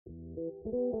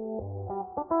Welcome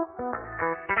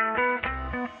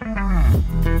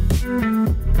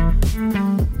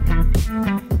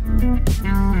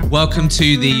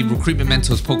to the Recruitment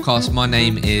Mentors podcast. My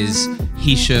name is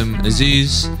Hisham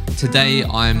Azuz. Today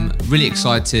I'm really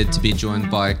excited to be joined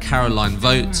by Caroline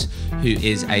Vooght, who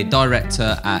is a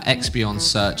director at Expion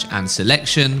Search and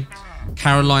Selection.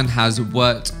 Caroline has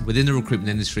worked within the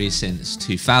recruitment industry since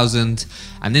 2000,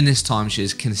 and in this time she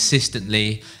has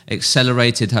consistently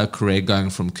accelerated her career,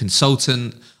 going from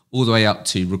consultant all the way up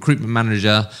to recruitment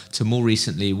manager, to more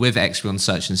recently with Expion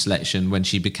Search and Selection when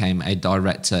she became a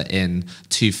director in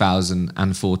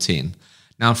 2014.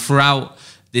 Now, throughout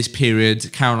this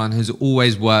period, Caroline has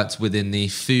always worked within the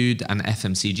food and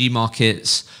FMCG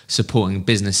markets, supporting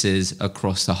businesses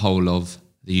across the whole of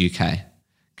the UK.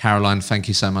 Caroline, thank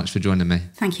you so much for joining me.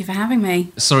 Thank you for having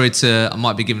me. Sorry I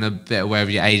might be giving a bit away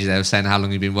of your age there, saying how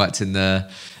long you've been worked in the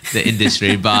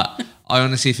industry, but I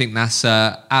honestly think that's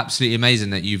absolutely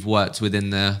amazing that you've worked within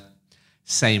the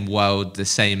same world, the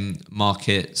same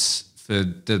markets for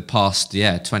the past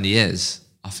 20 years.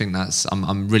 I think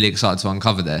I'm really excited to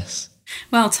uncover this.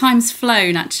 Well, time's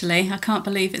flown, actually. I can't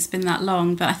believe it's been that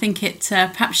long, but I think it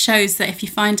perhaps shows that if you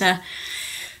find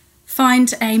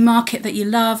a market that you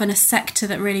love and a sector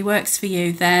that really works for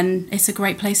you, then it's a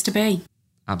great place to be.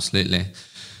 Absolutely.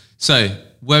 So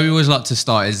where we always like to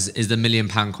start is the £1 million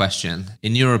question.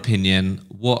 In your opinion,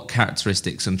 what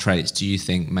characteristics and traits do you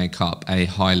think make up a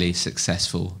highly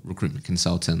successful recruitment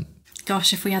consultant?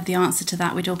 Gosh, if we had the answer to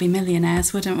that, we'd all be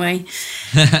millionaires, wouldn't we?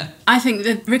 I think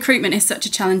that recruitment is such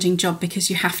a challenging job because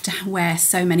you have to wear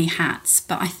so many hats.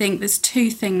 But I think there's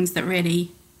two things that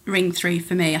really ring through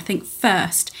for me. I think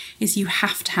first is you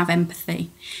have to have empathy.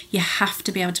 You have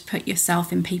to be able to put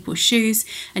yourself in people's shoes,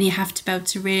 and you have to be able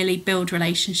to really build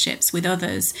relationships with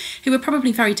others who are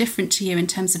probably very different to you in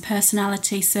terms of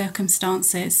personality,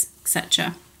 circumstances,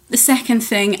 etc. The second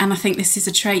thing, and I think this is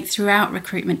a trait throughout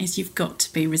recruitment, is you've got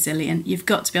to be resilient. You've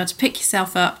got to be able to pick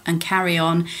yourself up and carry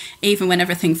on, even when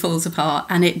everything falls apart,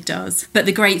 and it does. But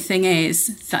the great thing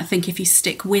is that I think if you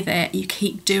stick with it, you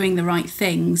keep doing the right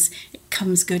things, it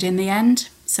comes good in the end.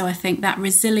 So I think that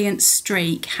resilient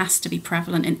streak has to be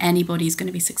prevalent in anybody who's going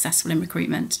to be successful in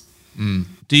recruitment.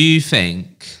 Do you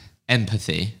think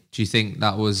empathy, do you think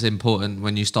that was important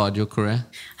when you started your career?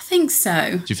 I think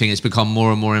so. Do you think it's become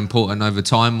more and more important over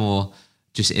time, or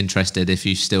just interested if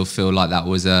you still feel like that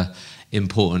was a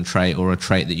important trait or a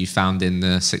trait that you found in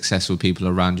the successful people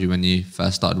around you when you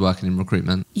first started working in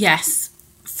recruitment? Yes,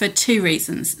 for two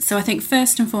reasons. So I think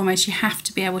first and foremost, you have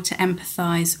to be able to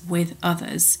empathise with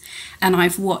others. And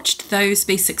I've watched those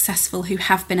be successful who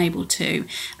have been able to,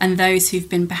 and those who've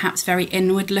been perhaps very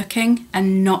inward looking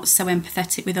and not so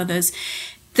empathetic with others.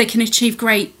 They can achieve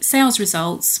great sales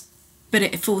results, but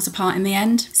it falls apart in the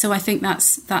end. So I think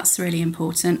that's really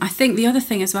important. I think the other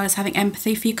thing as well is having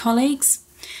empathy for your colleagues.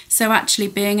 So actually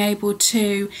being able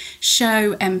to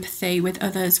show empathy with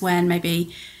others when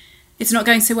maybe it's not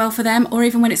going so well for them, or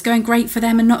even when it's going great for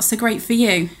them and not so great for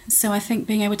you. So I think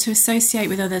being able to associate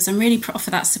with others and really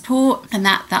offer that support and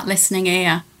that listening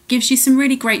ear gives you some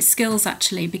really great skills,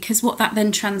 actually, because what that then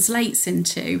translates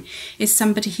into is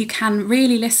somebody who can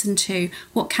really listen to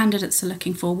what candidates are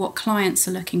looking for, what clients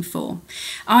are looking for.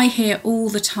 I hear all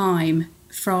the time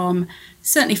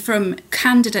certainly from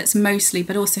candidates mostly,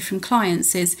 but also from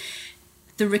clients, is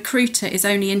the recruiter is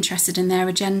only interested in their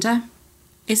agenda.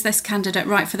 Is this candidate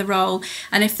right for the role?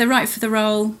 And if they're right for the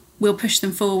role, we'll push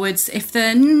them forwards. If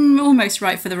they're almost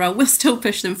right for the role, we'll still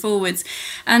push them forwards.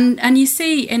 And you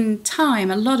see in time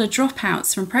a lot of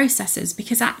dropouts from processes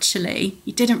because actually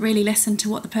you didn't really listen to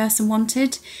what the person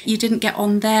wanted. You didn't get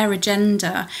on their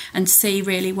agenda and see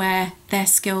really where their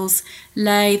skills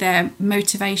lay, their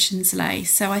motivations lay.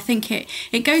 So I think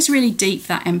it goes really deep,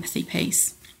 that empathy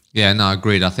piece. Yeah, no,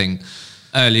 agreed. I think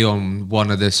early on, one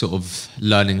of the sort of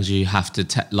learnings you have to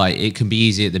it can be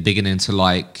easy at the beginning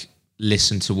to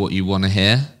listen to what you want to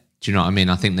hear. Do you know what I mean?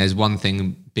 I think there's one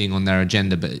thing being on their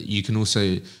agenda, but you can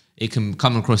also, it can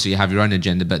come across that you have your own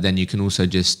agenda, but then you can also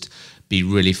just be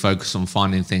really focused on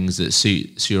finding things that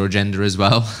suit your agenda as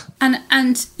well.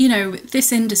 And you know,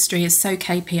 this industry is so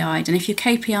KPI'd, and if you're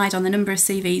KPI'd on the number of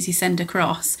CVs you send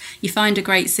across, you find a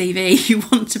great CV, you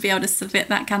want to be able to submit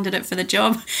that candidate for the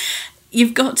job.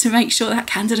 You've got to make sure that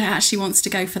candidate actually wants to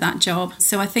go for that job.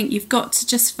 So I think you've got to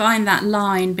just find that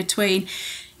line between,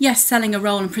 yes, selling a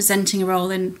role and presenting a role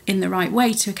in the right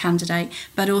way to a candidate,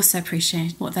 but also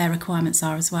appreciate what their requirements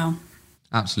are as well.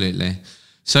 Absolutely.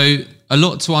 So a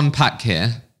lot to unpack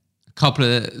here. A couple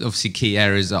of obviously key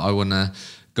areas that I want to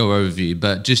go over you,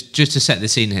 but just to set the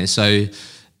scene here. So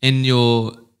in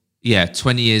your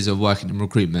 20 years of working in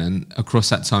recruitment. Across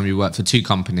that time, you worked for 2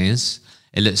 companies.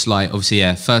 It looks like,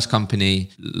 obviously, first company,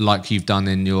 like you've done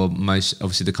in your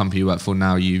obviously the company you work for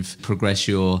now, you've progressed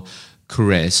your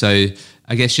career. So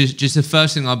I guess just the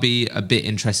first thing I'll be a bit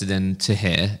interested in to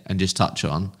hear and just touch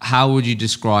on, how would you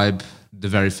describe the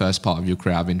very first part of your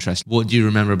career out of interest? What do you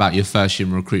remember about your first year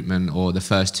in recruitment or the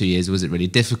first 2 years? Was it really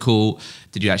difficult?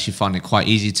 Did you actually find it quite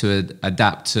easy to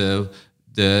adapt to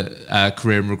the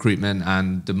career in recruitment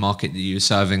and the market that you were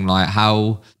serving? Like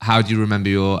how do you remember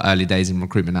your early days in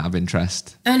recruitment out of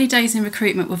interest? Early days in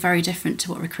recruitment were very different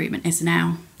to what recruitment is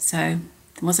now. So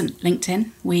there wasn't LinkedIn.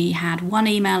 We had one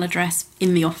email address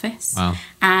in the office. Wow.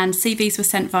 And CVs were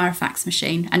sent via a fax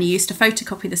machine, and you used to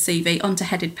photocopy the CV onto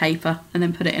headed paper and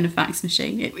then put it in a fax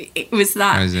machine. It was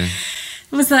that crazy.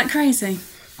 It was that crazy.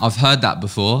 I've heard that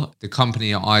before. The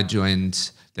company I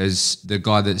joined, there's the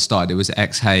guy that started, it was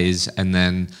ex-Hayes, and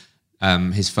then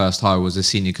his first hire was a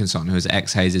senior consultant who was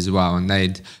ex-Hayes as well, and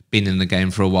they'd been in the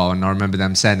game for a while. And I remember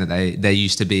them saying that they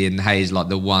used to be in Hayes like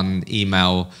the one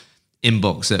email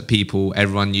inbox that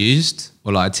everyone used,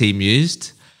 or like a team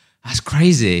used. That's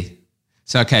crazy.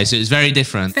 So it's very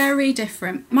different. Very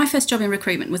different. My first job in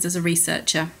recruitment was as a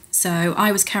researcher. So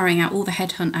I was carrying out all the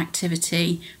headhunt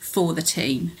activity for the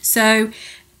team. So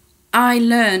I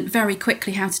learned very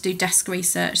quickly how to do desk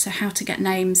research, so how to get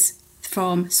names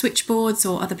from switchboards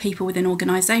or other people within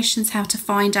organisations, how to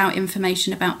find out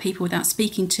information about people without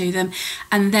speaking to them,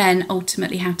 and then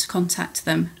ultimately how to contact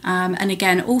them. And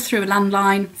again, all through a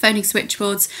landline, phoning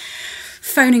switchboards,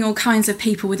 phoning all kinds of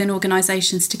people within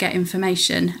organisations to get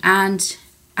information, and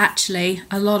actually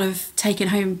a lot of taking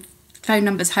home phone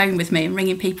numbers home with me and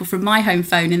ringing people from my home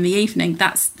phone in the evening.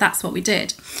 That's what we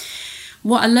did.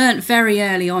 What I learnt very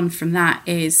early on from that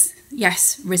is,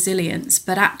 yes, resilience,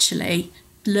 but actually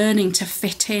learning to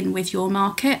fit in with your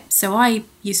market. So I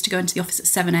used to go into the office at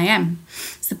 7 a.m.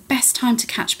 It's the best time to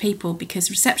catch people because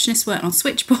receptionists weren't on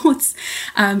switchboards.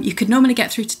 You could normally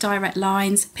get through to direct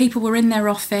lines. People were in their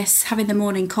office having their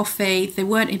morning coffee. They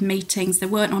weren't in meetings. They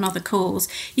weren't on other calls.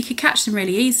 You could catch them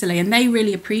really easily, and they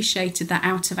really appreciated that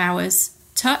out of hours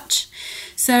touch.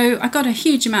 So I got a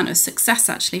huge amount of success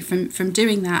actually from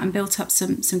doing that, and built up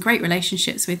some great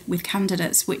relationships with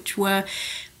candidates, which were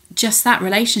just that,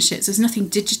 relationships. There's nothing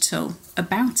digital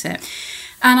about it.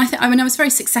 And I was very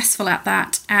successful at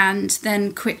that, and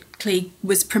then quickly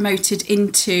was promoted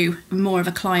into more of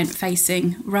a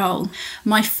client-facing role.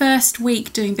 My first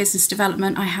week doing business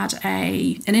development, I had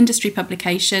an industry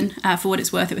publication. For what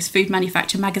it's worth, it was Food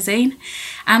Manufacturer magazine,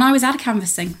 and I was ad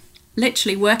canvassing,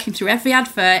 literally working through every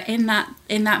advert in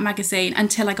that magazine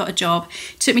until I got a job.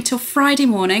 It took me till Friday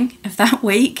morning of that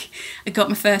week. I got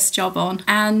my first job on,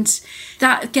 and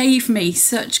that gave me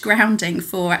such grounding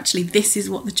for actually this is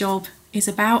what the job is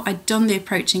about. I'd done the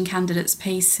approaching candidates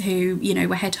piece who,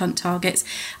 were headhunt targets.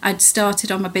 I'd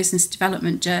started on my business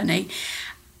development journey.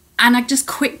 And I just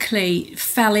quickly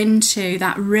fell into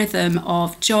that rhythm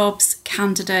of jobs,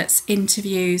 candidates,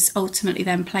 interviews, ultimately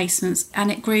then placements,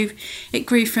 and it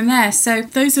grew from there. So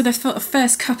those were the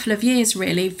first couple of years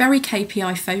really, very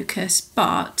KPI focused,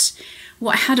 but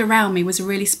what I had around me was a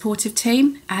really supportive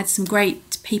team. I had some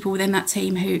great people within that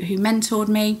team who mentored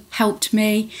me, helped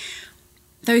me.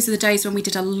 Those are the days when we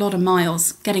did a lot of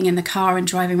miles, getting in the car and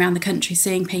driving around the country,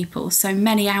 seeing people. So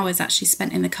many hours actually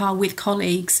spent in the car with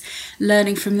colleagues,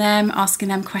 learning from them, asking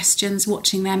them questions,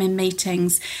 watching them in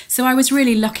meetings. So I was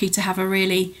really lucky to have a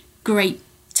really great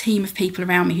team of people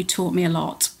around me who taught me a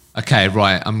lot. Okay,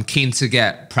 right. I'm keen to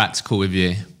get practical with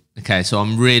you. Okay, so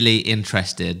I'm really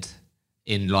interested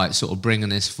in sort of bringing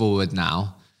this forward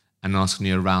now and asking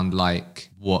you around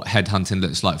what headhunting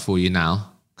looks like for you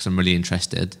now, because I'm really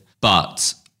interested.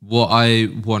 But what I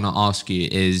want to ask you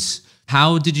is,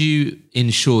 how did you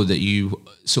ensure that you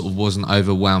sort of wasn't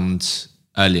overwhelmed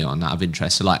early on out of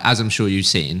interest? So as I'm sure you've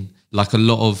seen, a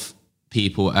lot of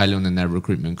people early on in their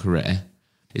recruitment career,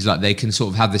 is they can sort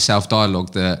of have the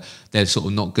self-dialogue that they're sort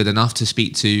of not good enough to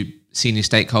speak to senior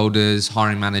stakeholders,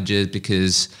 hiring managers,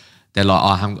 because they're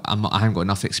I haven't got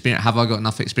enough experience. Have I got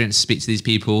enough experience to speak to these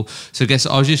people? So I guess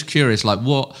I was just curious,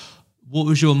 what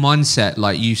was your mindset?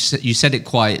 You said it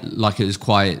quite it was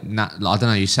quite, I don't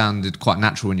know, you sounded quite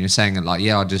natural when you were saying it.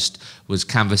 I just was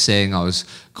canvassing, I was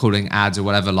calling ads or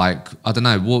whatever. I don't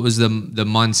know, what was the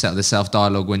mindset of the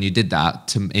self-dialogue when you did that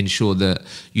to ensure that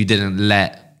you didn't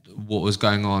let what was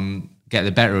going on get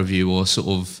the better of you, or sort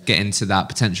of get into that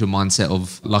potential mindset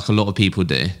of a lot of people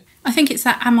do? I think it's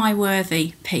that am I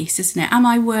worthy piece, isn't it? Am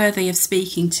I worthy of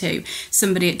speaking to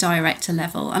somebody at director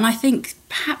level? And I think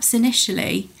perhaps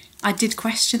initially I did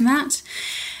question that.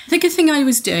 The good thing I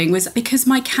was doing was, because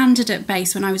my candidate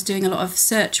base when I was doing a lot of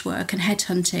search work and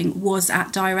headhunting was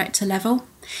at director level,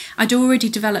 I'd already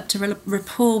developed a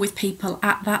rapport with people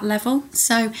at that level.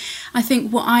 So I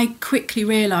think what I quickly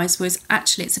realised was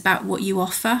actually it's about what you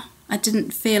offer. I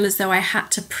didn't feel as though I had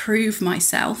to prove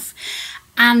myself.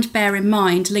 And bear in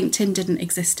mind, LinkedIn didn't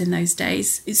exist in those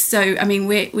days. So, I mean,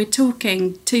 we're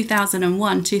talking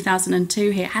 2001, 2002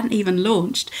 here, it hadn't even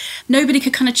launched. Nobody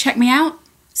could kind of check me out.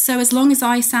 So as long as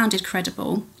I sounded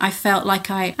credible, I felt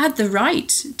like I had the right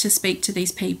to speak to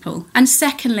these people. And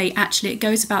secondly, actually, it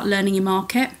goes about learning your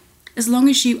market. As long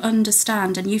as you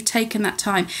understand and you've taken that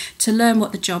time to learn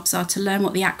what the jobs are, to learn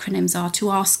what the acronyms are,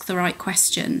 to ask the right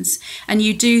questions, and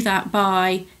you do that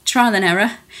by trial and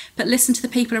error, but listen to the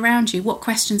people around you. What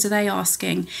questions are they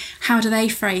asking? How do they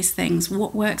phrase things?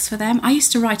 What works for them? I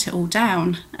used to write it all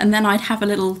down, and then I'd have a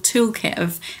little toolkit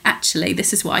of, actually,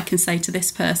 this is what I can say to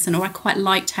this person, or I quite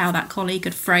liked how that colleague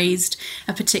had phrased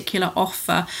a particular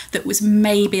offer that was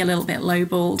maybe a little bit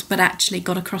lowballed, but actually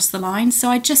got across the line. So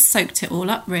I just soaked it all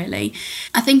up, really.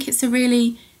 I think it's a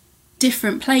really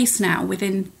different place now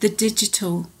within the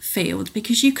digital field,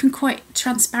 because you can quite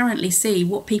transparently see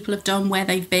what people have done, where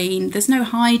they've been. There's no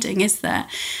hiding, is there?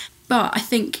 But I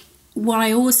think what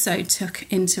I also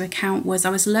took into account was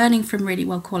I was learning from really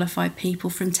well qualified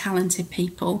people, from talented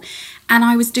people, and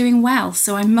I was doing well,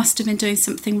 so I must have been doing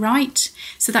something right.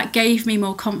 So that gave me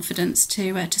more confidence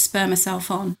to spur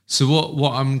myself on. So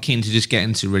what I'm keen to just get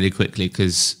into really quickly,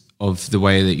 because of the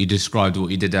way that you described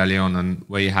what you did early on and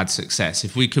where you had success.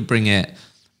 If we could bring it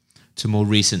to more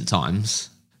recent times,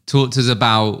 talk to us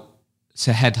about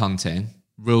headhunting,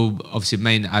 real, obviously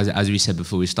main, as we said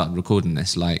before we started recording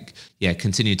this,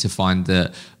 continue to find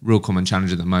the real common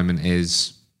challenge at the moment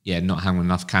is, not having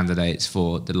enough candidates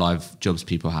for the live jobs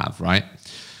people have, right?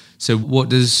 So what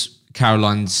does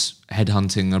Caroline's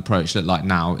headhunting approach look like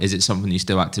now? Is it something you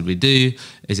still actively do?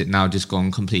 Is it now just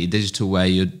gone completely digital, where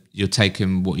you're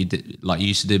taking what you did, like you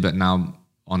used to do, but now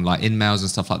on like in-mails and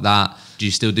stuff like that? Do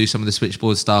you still do some of the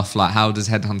switchboard stuff? Like, how does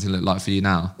headhunting look like for you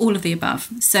now? All of the above.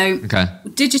 So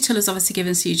digital has obviously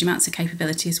given us huge amounts of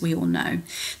capability, as we all know.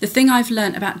 The thing I've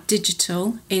learned about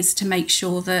digital is to make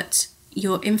sure that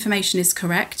your information is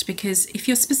correct, because if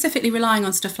you're specifically relying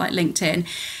on stuff like LinkedIn,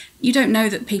 you don't know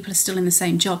that people are still in the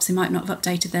same jobs. They might not have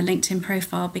updated their LinkedIn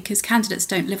profile, because candidates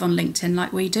don't live on LinkedIn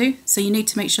like we do. So you need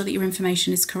to make sure that your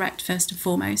information is correct first and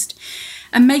foremost.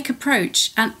 And make an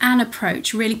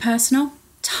approach really personal.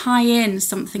 Tie in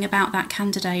something about that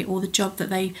candidate or the job that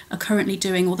they are currently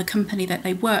doing or the company that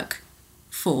they work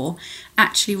for,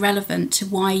 actually relevant to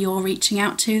why you're reaching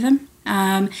out to them.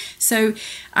 So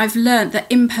I've learned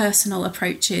that impersonal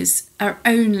approaches are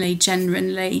only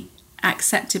genuinely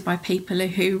accepted by people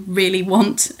who really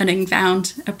want an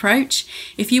inbound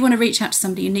approach. If you want to reach out to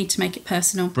somebody, you need to make it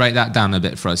personal. Break that down a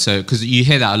bit for us. So, because you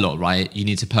hear that a lot, right? You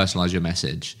need to personalize your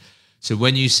message. So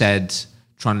when you said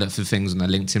try and look for things on a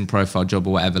LinkedIn profile, job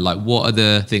or whatever, like what are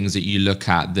the things that you look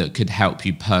at that could help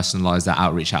you personalize that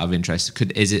outreach out of interest?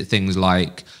 Is it things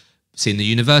like seeing the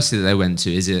university that they went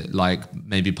to? Is it like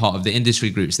maybe part of the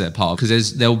industry groups they're part of?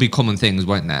 Because there will be common things,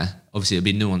 won't there? Obviously, it'll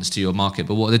be nuanced to your market,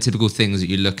 but what are the typical things that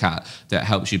you look at that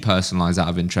helps you personalise out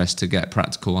of interest, to get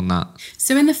practical on that?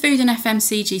 So in the food and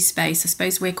FMCG space, I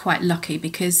suppose we're quite lucky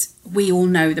because we all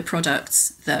know the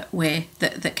products that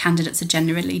candidates are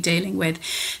generally dealing with.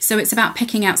 So it's about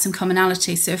picking out some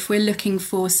commonality. So if we're looking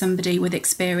for somebody with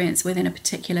experience within a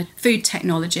particular food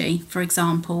technology, for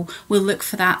example, we'll look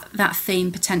for that theme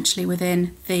potentially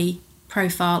within the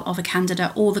profile of a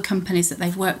candidate or the companies that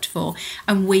they've worked for,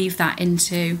 and weave that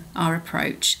into our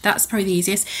approach. That's probably the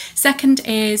easiest. Second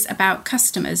is about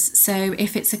customers. So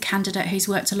if it's a candidate who's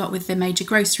worked a lot with the major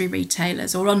grocery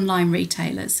retailers or online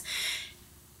retailers,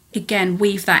 again,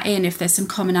 weave that in. If there's some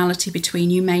commonality between,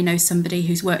 you may know somebody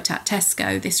who's worked at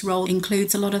Tesco. This role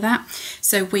includes a lot of that.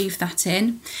 So weave that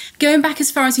in. Going back as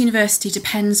far as university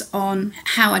depends on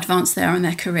how advanced they are in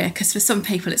their career, because for some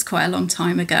people it's quite a long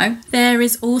time ago. There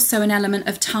is also an element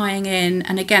of tying in,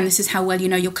 and again, this is how well you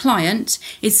know your client,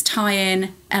 is tie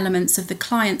in elements of the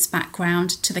client's background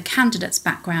to the candidate's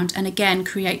background, and again,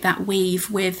 create that weave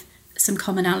with some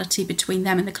commonality between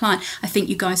them and the client. I think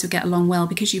you guys will get along well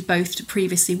because you've both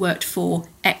previously worked for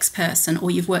X person,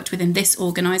 or you've worked within this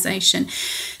organisation.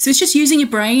 So it's just using your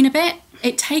brain a bit.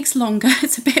 It takes longer,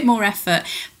 it's a bit more effort,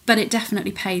 but it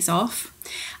definitely pays off.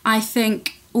 I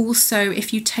think also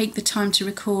if you take the time to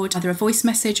record either a voice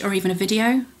message or even a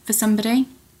video for somebody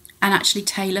and actually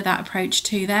tailor that approach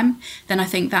to them, then I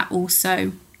think that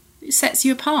also sets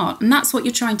you apart. And that's what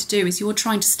you're trying to do, is you're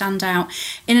trying to stand out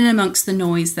in and amongst the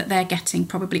noise that they're getting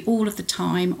probably all of the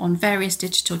time on various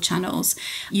digital channels.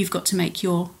 You've got to make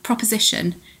your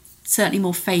proposition certainly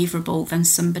more favourable than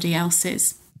somebody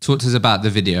else's. Talk to us about the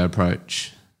video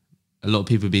approach. A lot of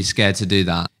people would be scared to do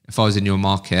that. If I was in your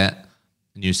market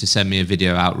and you used to send me a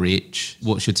video outreach,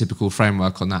 what's your typical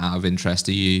framework on that out of interest?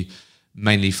 Are you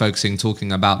mainly focusing,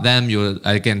 talking about them? You're,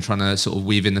 again, trying to sort of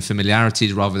weave in the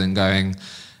familiarities rather than going,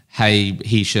 hey,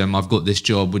 Hisham, I've got this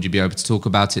job. Would you be able to talk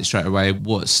about it straight away?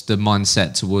 What's the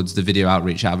mindset towards the video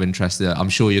outreach out of interest that I'm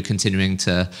sure you're continuing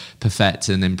to perfect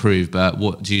and improve, but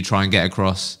what do you try and get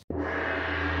across?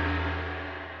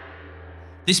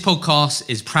 This podcast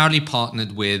is proudly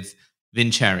partnered with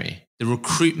Vincere, the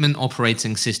recruitment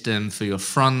operating system for your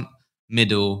front,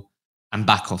 middle, and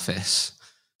back office.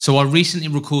 So I recently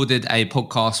recorded a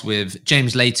podcast with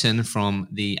James Layton from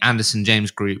the Anderson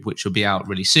James Group, which will be out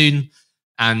really soon.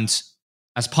 And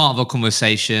as part of our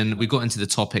conversation, we got into the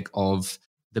topic of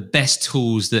the best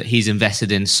tools that he's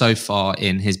invested in so far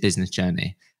in his business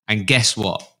journey. And guess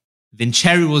what?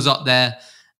 Vincere was up there,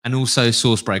 and also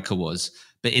Sourcebreaker was.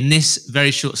 But in this very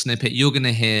short snippet, you're going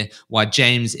to hear why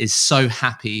James is so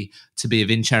happy to be a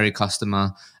Vincere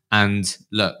customer. And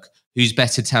look, who's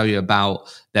better to tell you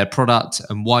about their product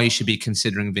and why you should be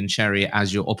considering Vincere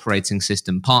as your operating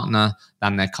system partner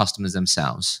than their customers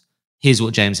themselves. Here's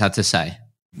what James had to say.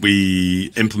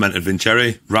 We implemented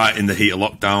Vincere right in the heat of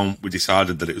lockdown. We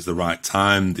decided that it was the right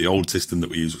time. The old system that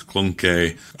we used was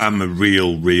clunky. I'm a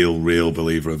real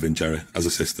believer of Vincere as a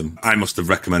system. I must have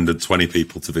recommended 20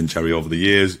 people to Vincere over the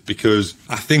years because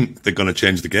I think they're going to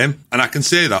change the game. And I can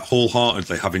say that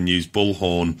wholeheartedly, having used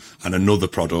Bullhorn and another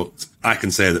product. I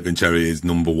can say that Vincere is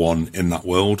number one in that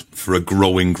world for a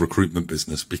growing recruitment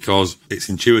business because it's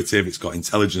intuitive, it's got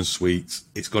intelligence suites,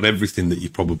 it's got everything that you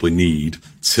probably need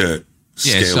to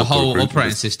scale. Yeah, it's a whole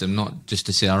operating system, not just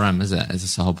a CRM, is it?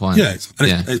 It's the whole point. Yeah, it's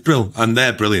brilliant. And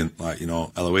they're brilliant. Like, you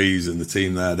know, Eloise and the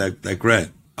team there, they're great.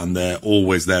 And they're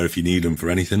always there if you need them for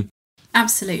anything.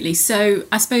 Absolutely. So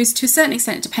I suppose to a certain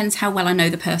extent, it depends how well I know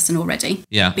the person already.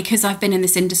 Yeah. Because I've been in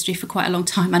this industry for quite a long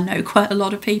time, I know quite a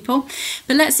lot of people.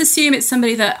 But let's assume it's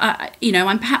somebody that,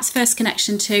 I'm perhaps first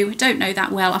connection to, don't know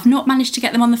that well. I've not managed to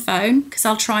get them on the phone because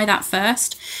I'll try that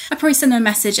first. I probably send them a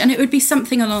message and it would be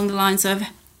something along the lines of,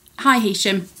 hi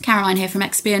Hisham, Caroline here from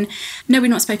Expion. No, we've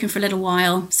not spoken for a little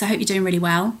while, so I hope you're doing really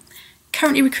well.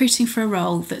 Currently recruiting for a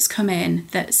role that's come in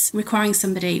that's requiring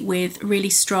somebody with really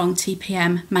strong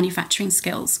TPM manufacturing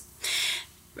skills.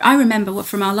 I remember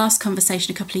from our last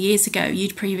conversation a couple of years ago,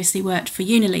 you'd previously worked for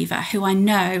Unilever, who I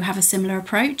know have a similar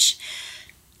approach.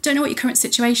 Don't know what your current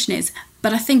situation is,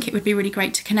 but I think it would be really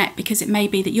great to connect because it may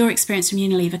be that your experience from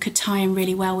Unilever could tie in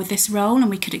really well with this role and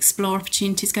we could explore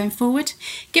opportunities going forward.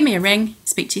 Give me a ring,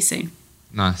 speak to you soon.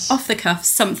 Nice. Off the cuff,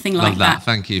 something like that. Love that.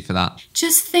 Thank you for that.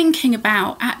 Just thinking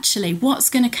about actually what's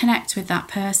going to connect with that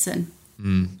person.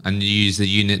 And you use the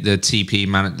TP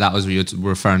man. That was what you're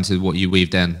referring to, what you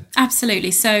weaved in.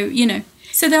 Absolutely. So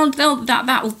so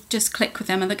that will just click with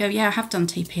them, and they'll go, yeah, I have done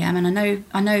TPM, and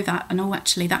I know that, and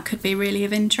actually that could be really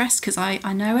of interest because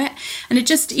I know it, and it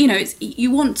just it's,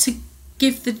 you want to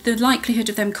give the likelihood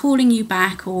of them calling you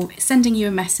back or sending you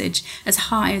a message as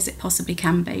high as it possibly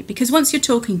can be. Because once you're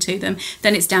talking to them,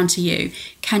 then it's down to you.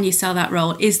 Can you sell that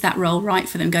role? Is that role right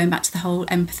for them? Going back to the whole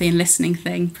empathy and listening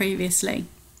thing previously.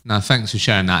 No, thanks for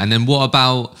sharing that. And then what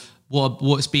about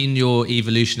what's been your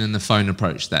evolution in the phone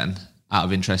approach then, out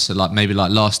of interest? So maybe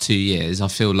last 2 years, I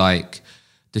feel like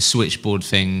the switchboard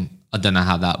thing, I don't know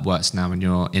how that works now in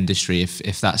your industry,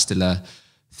 if that's still a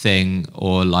thing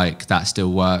or that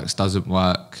still works, doesn't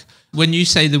work. When you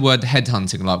say the word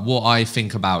headhunting, what I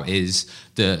think about is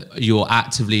that you're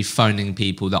actively phoning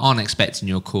people that aren't expecting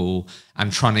your call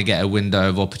and trying to get a window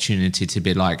of opportunity to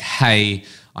be like, hey,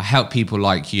 I help people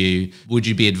like you. Would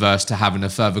you be adverse to having a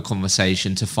further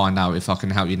conversation to find out if I can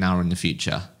help you now or in the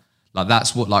future?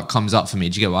 That's what comes up for me.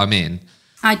 Do you get what I mean?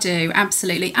 I do,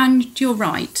 absolutely. And you're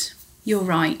right.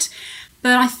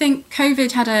 But I think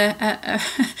COVID had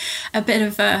a bit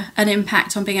of an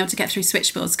impact on being able to get through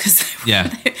switchboards because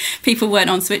people weren't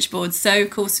on switchboards. So, of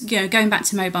course, going back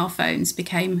to mobile phones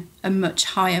became a much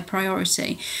higher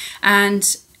priority.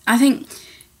 And I think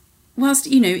whilst,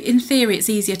 in theory, it's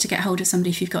easier to get hold of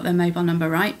somebody if you've got their mobile number,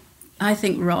 right? I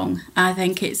think wrong. I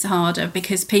think it's harder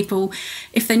because people,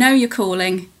 if they know you're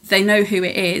calling, they know who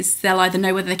it is, they'll either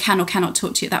know whether they can or cannot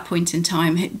talk to you at that point in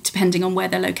time, depending on where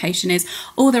their location is,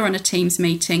 or they're on a Teams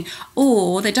meeting,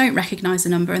 or they don't recognise the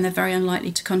number and they're very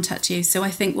unlikely to contact you. So I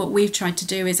think what we've tried to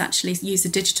do is actually use the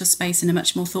digital space in a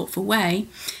much more thoughtful way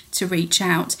to reach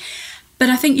out. But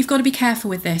I think you've got to be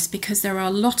careful with this, because there are a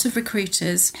lot of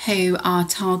recruiters who are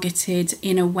targeted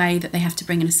in a way that they have to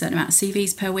bring in a certain amount of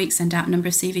CVs per week, send out a number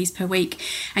of CVs per week.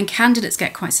 And candidates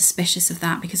get quite suspicious of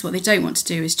that, because what they don't want to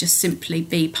do is just simply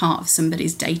be part of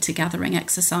somebody's data gathering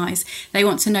exercise. They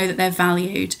want to know that they're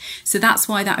valued. So that's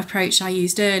why that approach I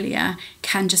used earlier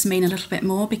can just mean a little bit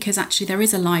more, because actually there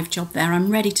is a live job there.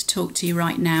 I'm ready to talk to you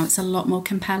right now. It's a lot more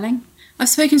compelling. I've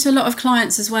spoken to a lot of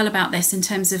clients as well about this in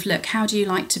terms of, look, how do you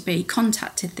like to be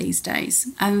contacted these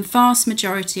days? And the vast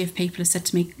majority of people have said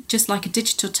to me, just like a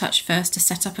digital touch first to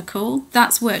set up a call.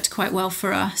 That's worked quite well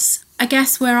for us. I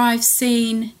guess where I've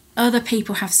seen other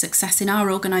people have success in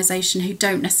our organisation who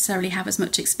don't necessarily have as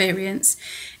much experience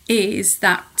is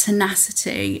that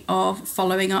tenacity of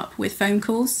following up with phone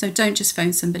calls. So don't just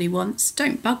phone somebody once.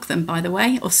 Don't bug them, by the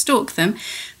way, or stalk them,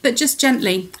 but just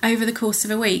gently over the course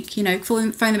of a week,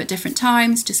 phone them at different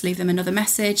times, just leave them another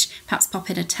message, perhaps pop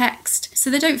in a text, so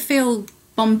they don't feel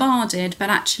bombarded, but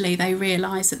actually they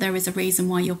realise that there is a reason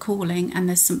why you're calling and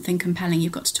there's something compelling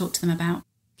you've got to talk to them about.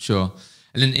 Sure.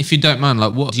 And then if you don't mind,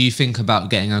 like, what do you think about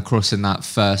getting across in that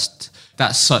first?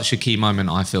 That's such a key moment,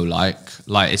 I feel like.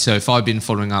 So if I've been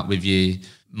following up with you,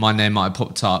 my name might have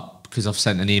popped up because I've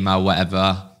sent an email,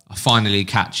 whatever. I finally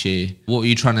catch you. What are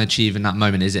you trying to achieve in that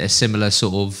moment? Is it a similar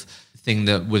sort of thing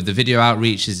that with the video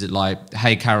outreach? Is it like,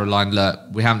 hey, Caroline, look,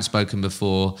 we haven't spoken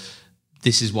before.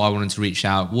 This is why I wanted to reach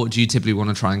out. What do you typically want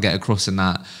to try and get across in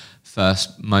that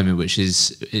first moment, which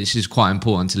is quite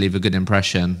important to leave a good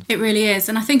impression? It really is.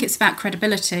 And I think it's about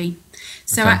credibility.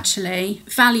 So actually,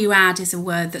 value add is a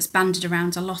word that's bandied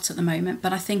around a lot at the moment,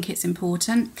 but I think it's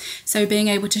important. So being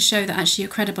able to show that actually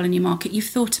you're credible in your market, you've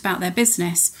thought about their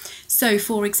business. So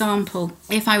for example,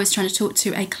 if I was trying to talk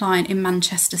to a client in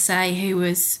Manchester, say, who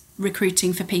was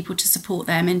recruiting for people to support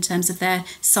them in terms of their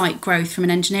site growth from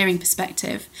an engineering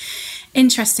perspective,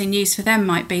 interesting news for them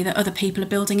might be that other people are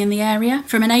building in the area.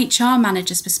 From an HR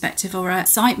manager's perspective or a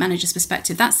site manager's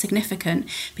perspective, that's significant,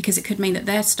 because it could mean that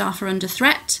their staff are under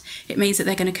threat. It means that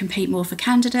they're going to compete more for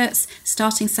candidates.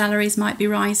 Starting salaries might be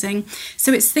rising.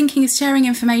 So it's thinking of sharing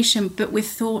information, but with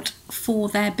thought for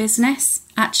their business.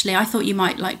 Actually, I thought you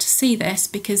might like to see this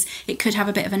because it could have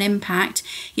a bit of an impact.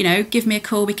 Give me a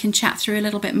call, we can chat through a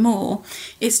little bit more.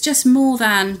 It's just more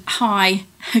than, hi,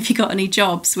 have you got any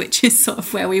jobs? Which is sort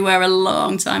of where we were a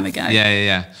long time ago.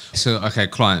 Yeah. So, okay,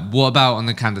 client, what about on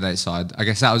the candidate side? I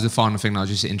guess that was the final thing that I was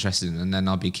just interested in, and then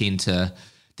I'll be keen to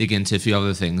dig into a few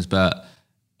other things. But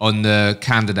on the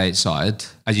candidate side,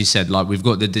 as you said, like, we've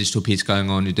got the digital piece going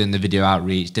on, you're doing the video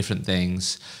outreach, different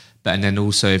things. And then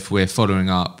also, if we're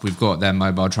following up, we've got their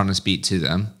mobile, trying to speak to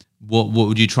them. What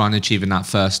would you try and achieve in that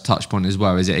first touch point as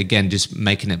well? Is it, again, just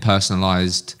making it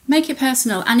personalised? Make it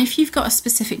personal. And if you've got a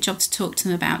specific job to talk to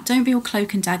them about, don't be all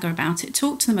cloak and dagger about it.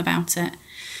 Talk to them about it.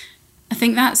 I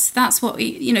think that's what,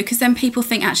 because then people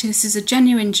think, actually, this is a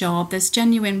genuine job. There's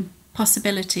genuine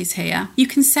possibilities here. You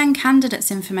can send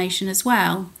candidates information as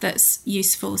well that's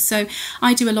useful. So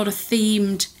I do a lot of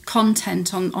themed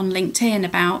content on LinkedIn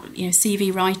about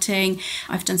CV writing.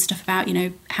 I've done stuff about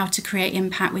how to create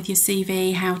impact with your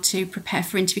CV, how to prepare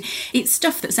for interview. It's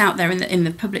stuff that's out there in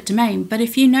the public domain. But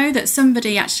if you know that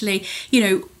somebody actually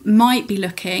might be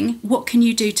looking, what can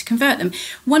you do to convert them?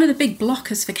 One of the big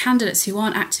blockers for candidates who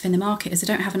aren't active in the market is they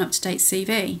don't have an up-to-date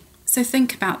CV. So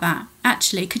think about that.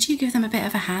 Actually, could you give them a bit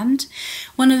of a hand?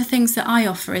 One of the things that I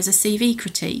offer is a CV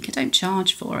critique. I don't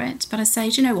charge for it, but I say,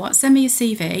 do you know what? Send me your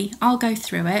CV. I'll go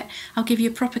through it. I'll give you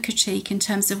a proper critique in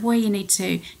terms of where you need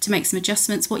to make some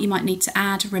adjustments, what you might need to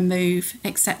add, remove,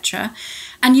 etc.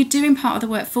 And you're doing part of the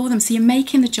work for them. So you're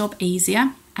making the job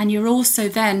easier. And you're also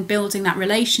then building that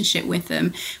relationship with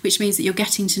them, which means that you're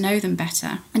getting to know them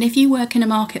better. And if you work in a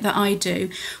market that I do,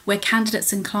 where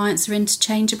candidates and clients are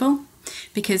interchangeable,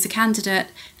 because a candidate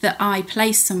that I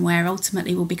place somewhere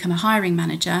ultimately will become a hiring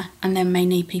manager and then may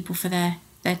need people for their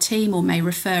team or may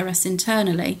refer us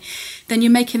internally, then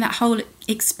you're making that whole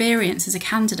experience as a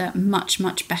candidate much,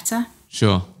 much better.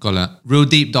 Sure, got it. Real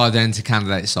deep dive then into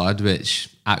candidate side, which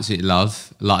absolutely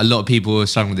love. Like, a lot of people are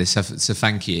struggling with this, so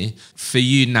thank you. For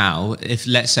you now, if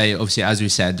let's say, obviously, as we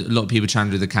said, a lot of people trying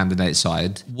to do the candidate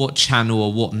side, what channel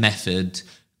or what method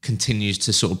continues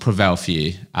to sort of prevail for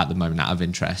you at the moment out of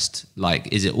interest?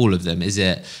 Like, is it all of them? Is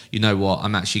it,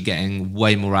 I'm actually getting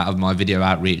way more out of my video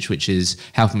outreach, which is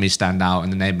helping me stand out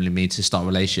and enabling me to start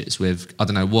relationships with, I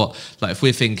don't know what, like, if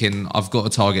we're thinking I've got a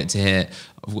target to hit,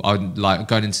 I want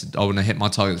to hit my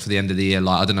target for the end of the year.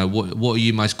 Like, I don't know, what are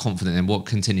you most confident in? What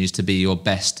continues to be your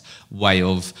best way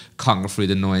of cutting through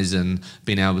the noise and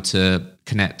being able to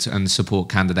connect and support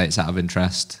candidates out of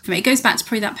interest? For me, it goes back to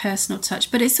probably that personal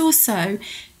touch, but it's also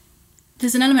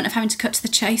There's an element of having to cut to the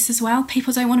chase as well.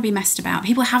 People don't want to be messed about.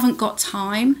 People haven't got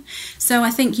time. So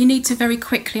I think you need to very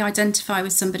quickly identify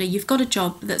with somebody. You've got a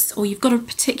job or you've got a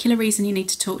particular reason you need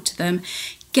to talk to them.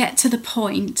 Get to the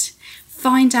point.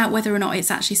 Find out whether or not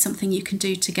it's actually something you can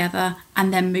do together,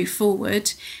 and then move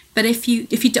forward. But if you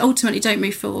ultimately don't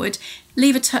move forward,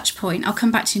 leave a touch point. I'll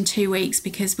come back to you in 2 weeks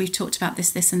because we've talked about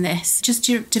this and this. Just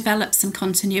to develop some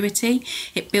continuity.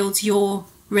 It builds your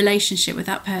relationship with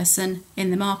that person in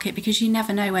the market, because you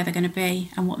never know where they're going to be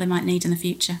and what they might need in the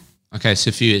future. Okay, so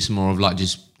for you it's more of like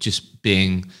just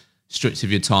being strict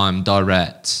with your time,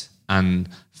 direct, and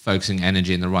focusing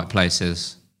energy in the right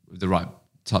places with the right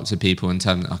types of people in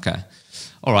terms of, okay.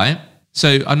 All right.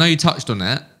 So I know you touched on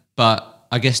it, but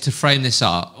I guess to frame this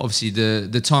up, obviously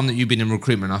the time that you've been in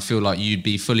recruitment, I feel like you'd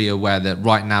be fully aware that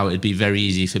right now it'd be very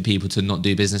easy for people to not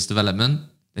do business development.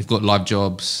 They've got live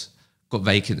jobs, got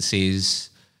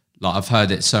vacancies. Like I've heard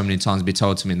it so many times be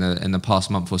told to me in the past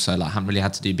month or so, like I haven't really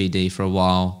had to do BD for a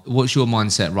while. What's your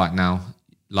mindset right now?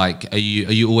 Like, are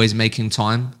you always making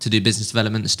time to do business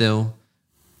development still?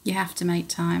 You have to make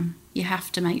time. You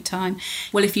have to make time.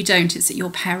 Well, if you don't, it's at your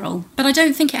peril. But I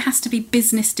don't think it has to be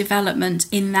business development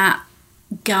in that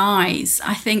guise.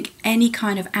 I think any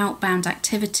kind of outbound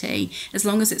activity, as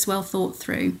long as it's well thought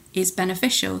through, is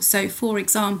beneficial. So, for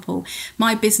example,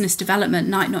 my business development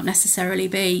might not necessarily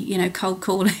be, cold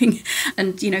calling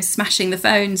and, smashing the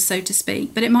phones, so to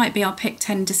speak. But it might be I'll pick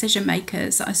 10 decision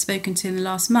makers that I've spoken to in the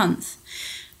last month.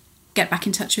 Get back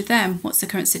in touch with them. What's the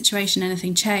current situation?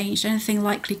 Anything changed? Anything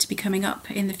likely to be coming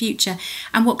up in the future?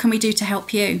 And what can we do to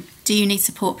help you? Do you need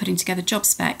support putting together job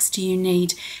specs? Do you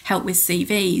need help with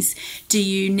CVs? Do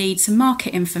you need some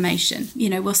market information?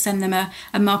 We'll send them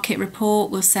a market report.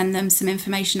 We'll send them some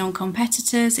information on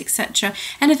competitors, etc.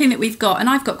 Anything that we've got. And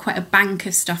I've got quite a bank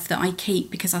of stuff that I keep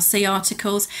because I'll see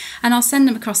articles and I'll send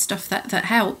them across stuff that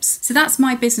helps. So that's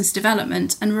my business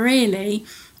development. And really,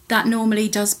 that normally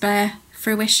does bear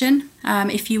fruition.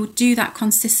 If you do that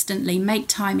consistently, make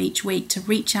time each week to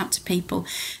reach out to people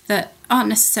that aren't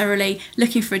necessarily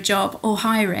looking for a job or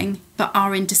hiring, but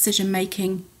are in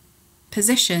decision-making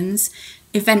positions,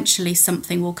 eventually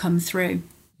something will come through.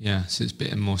 Yeah, so it's a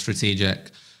bit more strategic.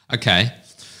 Okay.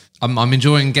 I'm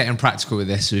enjoying getting practical with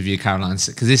this with you, Caroline,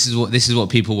 because this is what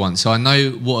people want. So I know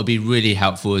what would be really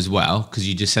helpful as well, because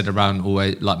you just said around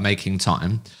always like making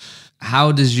time.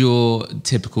 How does your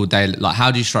typical day, like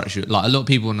how do you structure it? Like a lot of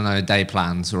people want to know day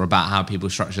plans or about how people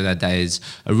structure their days.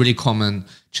 A really common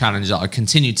challenge that I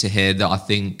continue to hear that I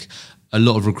think a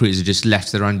lot of recruiters are just left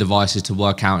to their own devices to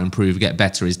work out, improve, get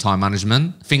better is time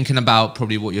management. Thinking about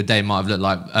probably what your day might have looked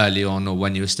like early on or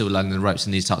when you were still learning the ropes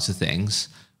and these types of things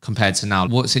compared to now.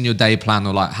 What's in your day plan,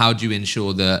 or like how do you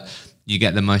ensure that you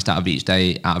get the most out of each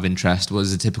day out of interest? What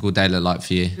does a typical day look like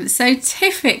for you? So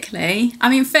typically,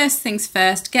 first things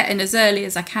first, get in as early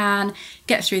as I can,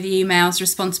 get through the emails,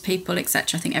 respond to people,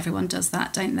 etc. I think everyone does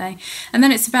that, don't they? And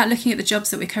then it's about looking at the jobs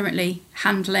that we're currently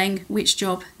handling, which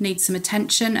job needs some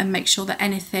attention, and make sure that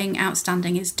anything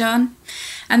outstanding is done.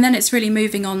 And then it's really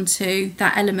moving on to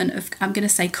that element of, I'm going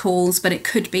to say calls, but it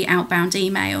could be outbound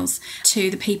emails to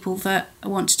the people that I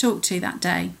want to talk to that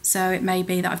day. So it may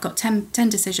be that I've got 10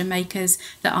 decision makers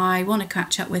that I want to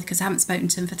catch up with because I haven't spoken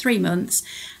to them for 3 months,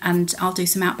 and I'll do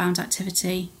some outbound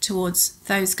activity towards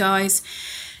those guys.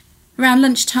 Around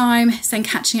lunchtime, it's then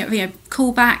catching up,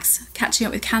 callbacks, catching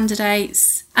up with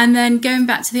candidates, and then going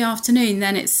back to the afternoon,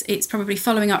 then it's probably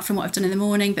following up from what I've done in the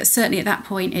morning, but certainly at that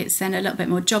point it's then a little bit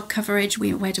more job coverage.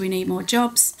 Where do we need more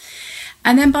jobs?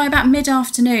 And then by about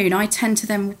mid-afternoon, I tend to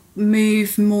then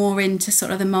move more into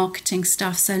sort of the marketing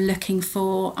stuff, so looking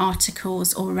for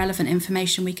articles or relevant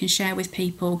information we can share with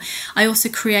people. I also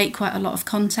create quite a lot of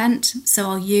content, so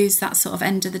I'll use that sort of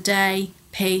end of the day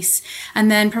piece, and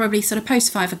then probably sort of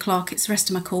post 5 o'clock, it's the rest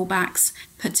of my callbacks,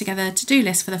 put together a to-do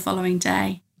list for the following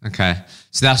day. Okay,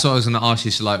 so that's what I was going to ask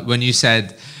you. So like when you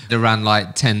said around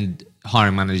like 10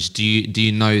 hiring managers, do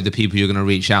you know the people you're going to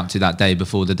reach out to that day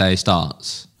before the day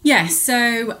starts? Yes,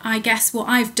 so I guess what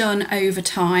I've done over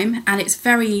time, and it's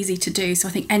very easy to do, so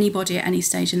I think anybody at any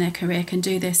stage in their career can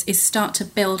do this, is start to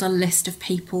build a list of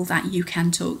people that you can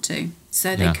talk to.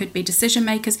 So they could be decision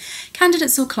makers,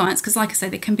 candidates or clients, because like I say,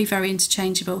 they can be very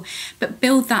interchangeable. But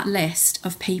build that list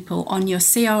of people on your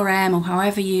CRM or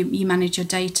however you manage your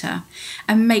data,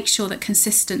 and make sure that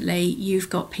consistently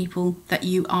you've got people that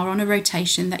you are on a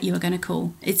rotation that you are going to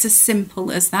call. It's as simple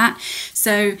as that.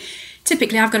 So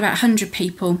typically I've got about 100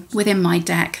 people within my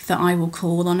deck that I will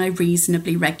call on a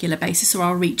reasonably regular basis, or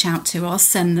I'll reach out to, or I'll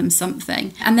send them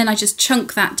something. And then I just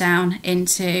chunk that down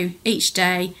into each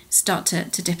day, start to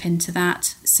dip into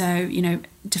that. So,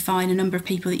 define a number of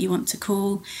people that you want to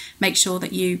call, make sure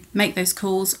that you make those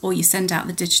calls or you send out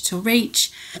the digital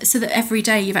reach, so that every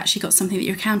day you've actually got something that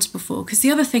you're accountable for. Because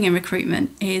the other thing in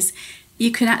recruitment is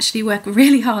you can actually work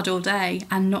really hard all day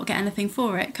and not get anything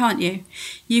for it, can't you?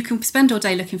 You can spend all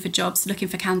day looking for jobs, looking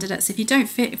for candidates. If you don't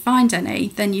find any,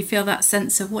 then you feel that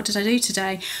sense of, what did I do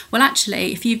today? Well,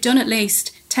 actually, if you've done at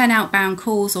least 10 outbound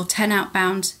calls or 10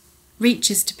 outbound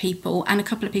reaches to people and a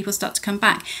couple of people start to come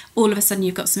back, all of a sudden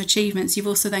you've got some achievements. You've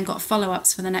also then got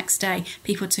follow-ups for the next day,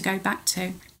 people to go back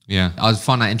to. Yeah, I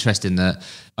find that interesting that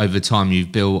over time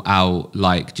you've built out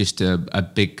like just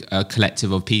a big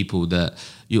collective of people that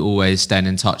you're always staying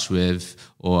in touch with,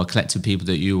 or a collective of people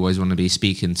that you always want to be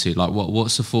speaking to. Like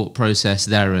what's the thought process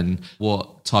there, and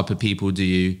what type of people do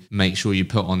you make sure you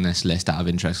put on this list out of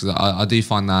interest? Because I do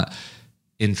find that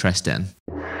interesting.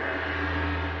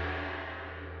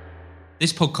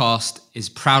 This podcast is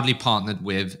proudly partnered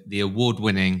with the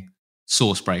award-winning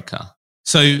Sourcebreaker.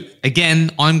 So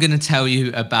again, I'm going to tell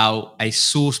you about a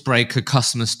Sourcebreaker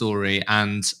customer story,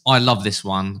 and I love this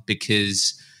one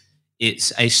because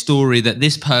it's a story that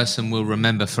this person will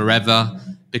remember forever,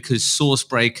 because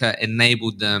Sourcebreaker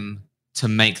enabled them to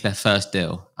make their first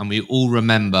deal, and we all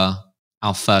remember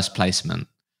our first placement.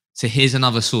 So here's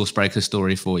another Sourcebreaker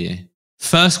story for you.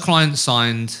 First client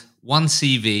signed, 1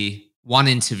 CV, 1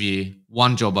 interview,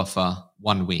 1 job offer,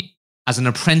 1 week. As an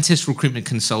apprentice recruitment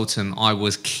consultant, I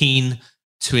was keen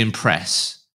to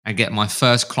impress and get my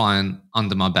first client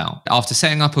under my belt. After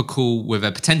setting up a call with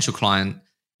a potential client,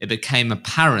 it became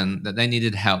apparent that they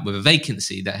needed help with a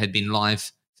vacancy that had been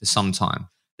live for some time.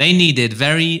 They needed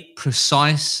very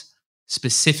precise,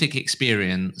 specific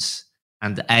experience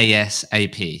and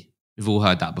ASAP. We've all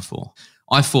heard that before.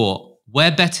 I thought,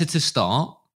 where better to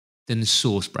start than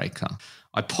Sourcebreaker?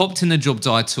 I popped in the job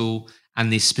title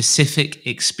and the specific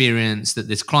experience that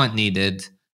this client needed,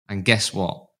 and guess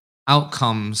what? Out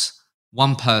comes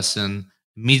 1 person,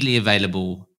 immediately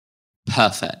available,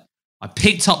 perfect. I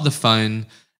picked up the phone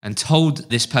and told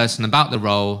this person about the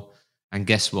role, and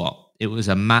guess what? It was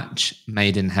a match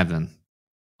made in heaven.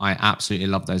 I absolutely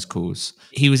love those calls.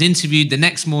 He was interviewed the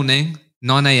next morning,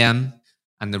 9 a.m,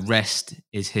 and the rest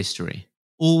is history.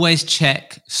 Always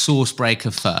check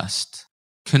Sourcebreaker first.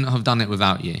 Couldn't have done it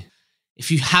without you. If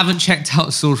you haven't checked out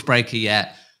Sourcebreaker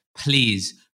yet,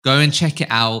 please go and check it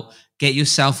out. Get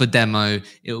yourself a demo.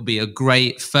 It will be a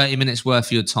great 30 minutes worth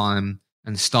of your time,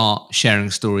 and start sharing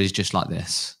stories just like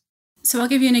this. So I'll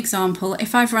give you an example.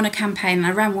 If I've run a campaign,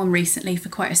 I ran one recently for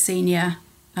quite a senior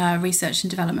research and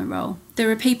development role. There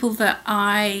are people that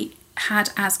I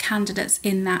had as candidates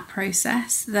in that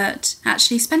process that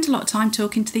actually spent a lot of time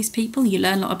talking to these people. You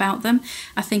learn a lot about them.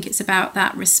 I think it's about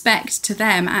that respect to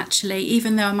them, actually.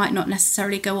 Even though I might not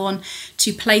necessarily go on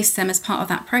to place them as part of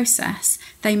that process,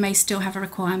 they may still have a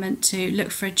requirement to look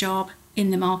for a job in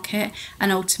the market,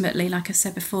 and ultimately, like I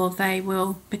said before, they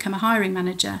will become a hiring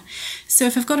manager. So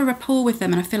if I've got a rapport with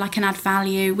them and I feel I can add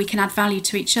value, we can add value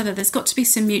to each other, there's got to be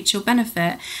some mutual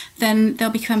benefit, then they'll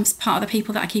become part of the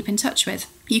people that I keep in touch with.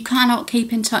 You cannot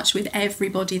keep in touch with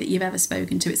everybody that you've ever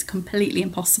spoken to. It's completely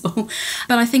impossible.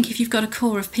 But I think if you've got a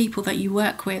core of people that you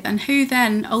work with, and who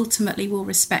then ultimately will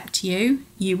respect you,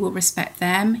 you will respect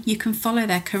them, you can follow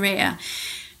their career.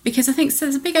 Because I think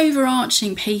there's a big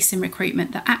overarching piece in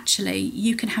recruitment that actually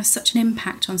you can have such an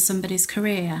impact on somebody's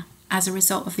career as a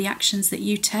result of the actions that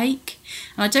you take.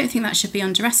 And I don't think that should be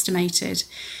underestimated.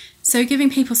 So giving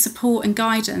people support and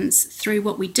guidance through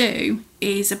what we do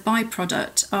is a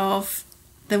byproduct of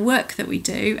the work that we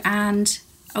do, and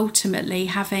ultimately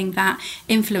having that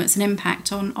influence and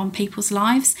impact on people's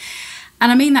lives.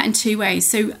 And I mean that in 2 ways.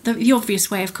 So the obvious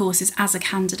way, of course, is as a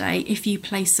candidate, if you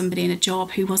place somebody in a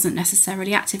job who wasn't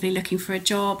necessarily actively looking for a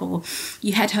job, or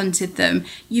you headhunted them,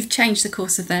 you've changed the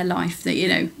course of their life,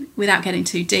 that, without getting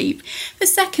too deep. But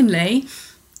secondly,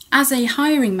 as a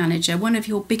hiring manager, one of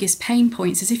your biggest pain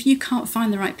points is if you can't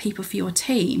find the right people for your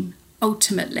team,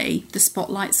 ultimately the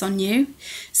spotlight's on you.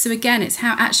 So again, it's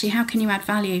how can you add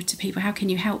value to people? How can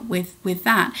you help with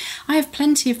that? I have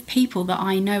plenty of people that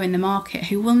I know in the market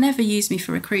who will never use me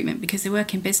for recruitment because they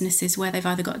work in businesses where they've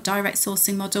either got a direct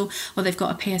sourcing model or they've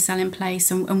got a PSL in place,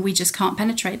 and we just can't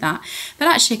penetrate that. But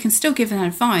actually I can still give them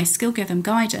advice, still give them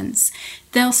guidance.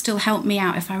 They'll still help me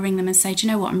out if I ring them and say, do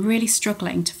you know what, I'm really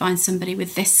struggling to find somebody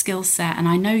with this skill set, and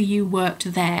I know you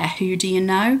worked there, who do you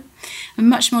know? I'm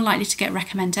much more likely to get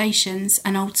recommendations,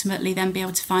 and ultimately then be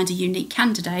able to find a unique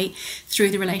candidate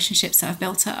through the relationships that I've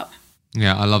built up.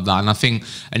 Yeah, I love that. And I think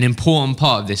an important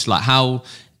part of this, like how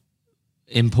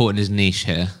important is niche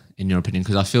here, in your opinion?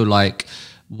 Because I feel like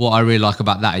what I really like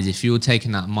about that is if you're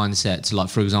taking that mindset to, like,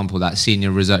 for example, that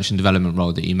senior research and development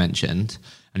role that you mentioned,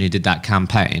 and you did that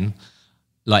campaign,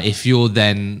 like if you're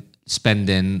then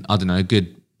spending, I don't know, a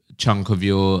good chunk of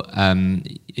your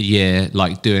year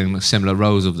like doing similar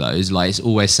roles of those, like it's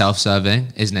always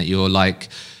self-serving, isn't it? You're like,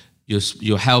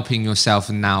 you're helping yourself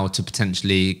now to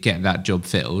potentially get that job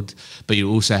filled, but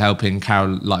you're also helping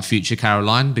future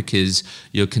Caroline, because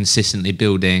you're consistently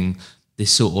building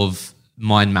this sort of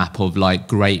mind map of like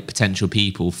great potential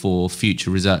people for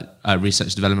future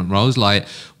research development roles. Like,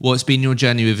 what's been your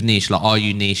journey with niche? Like, are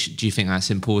you niche? Do you think that's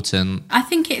important? I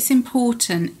think it's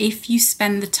important if you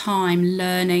spend the time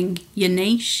learning your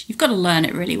niche. You've got to learn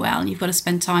it really well and you've got to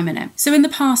spend time in it. So in the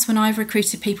past, when I've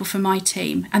recruited people for my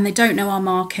team and they don't know our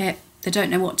market, they don't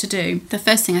know what to do, the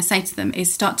first thing I say to them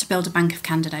is start to build a bank of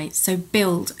candidates. So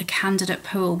build a candidate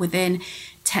pool within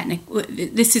technical,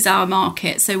 this is our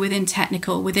market, so within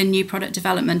technical, within new product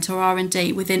development or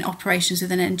R&D, within operations,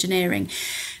 within engineering.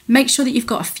 Make sure that you've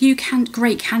got a few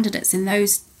great candidates in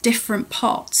those different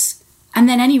pots, and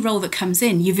then any role that comes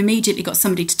in, you've immediately got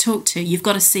somebody to talk to. You've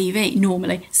got a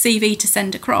CV to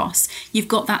send across. You've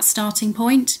got that starting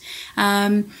point.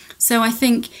 So I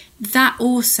think that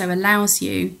also allows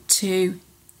you to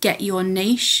get your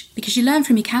niche, because you learn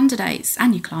from your candidates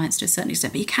and your clients to a certain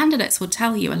extent, but your candidates will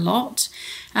tell you a lot,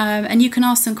 and you can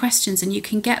ask them questions and you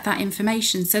can get that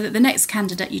information so that the next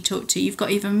candidate you talk to, you've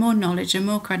got even more knowledge and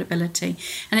more credibility,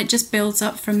 and it just builds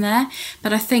up from there.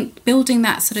 But I think building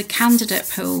that sort of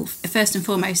candidate pool first and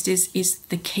foremost is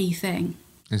the key thing.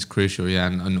 It's crucial, yeah,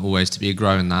 and always to be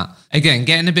growing that. Again,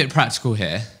 getting a bit practical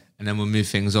here, and then we'll move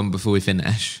things on before we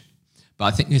finish. But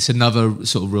I think it's another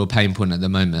sort of real pain point at the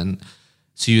moment.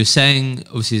 So you're saying,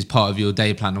 obviously, as part of your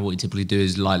day plan, and what you typically do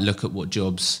is like look at what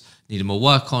jobs need more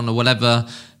work on or whatever.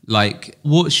 Like,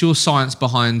 what's your science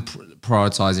behind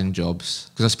prioritizing jobs?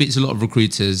 Because I speak to a lot of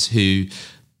recruiters who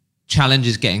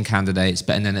challenges getting candidates,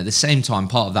 but and then at the same time,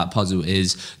 part of that puzzle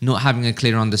is not having a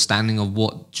clear understanding of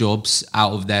what jobs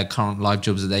out of their current live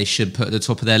jobs that they should put at the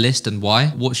top of their list and why.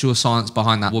 What's your science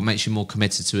behind that? What makes you more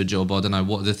committed to a job? I don't know.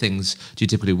 What are the things do you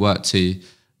typically work to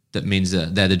that means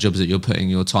that they're the jobs that you're putting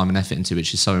your time and effort into,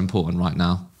 which is so important right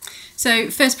now? So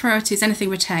first priority is anything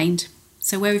retained.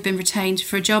 So where we've been retained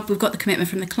for a job, we've got the commitment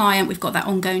from the client, we've got that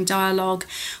ongoing dialogue.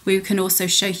 We can also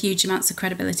show huge amounts of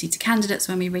credibility to candidates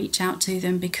when we reach out to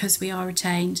them because we are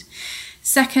retained.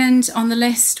 Second on the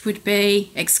list would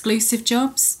be exclusive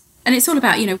jobs. And it's all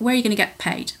about, where are you going to get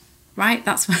paid, right?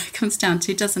 That's what it comes down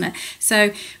to, doesn't it?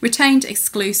 So retained,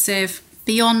 exclusive.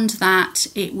 Beyond that,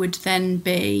 it would then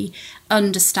be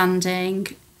understanding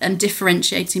and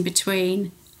differentiating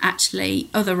between actually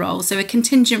other roles. So a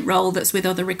contingent role that's with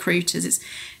other recruiters is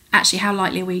actually how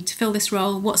likely are we to fill this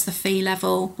role? What's the fee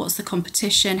level? What's the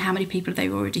competition? How many people have they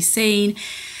already seen?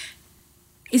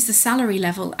 Is the salary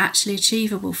level actually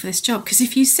achievable for this job? Because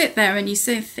if you sit there and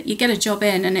you get a job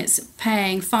in and it's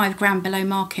paying $5,000 below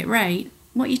market rate,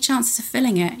 what are your chances of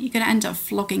filling it? You're going to end up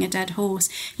flogging a dead horse.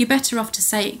 You're better off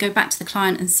to go back to the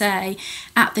client and say,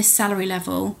 at this salary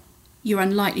level, you're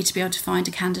unlikely to be able to find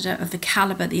a candidate of the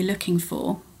calibre that you're looking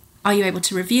for. Are you able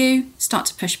to review? Start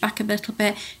to push back a little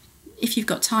bit. If you've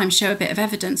got time, show a bit of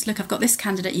evidence. Look, I've got this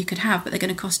candidate you could have, but they're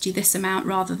going to cost you this amount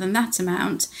rather than that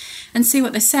amount, and see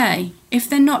what they say. If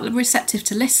they're not receptive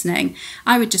to listening,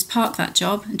 I would just park that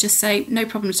job and just say, no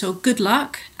problem at all, good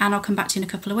luck, and I'll come back to you in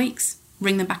a couple of weeks.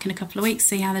 Ring them back in a couple of weeks,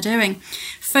 see how they're doing.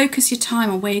 Focus your time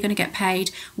on where you're going to get paid,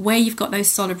 where you've got those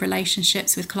solid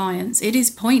relationships with clients. It is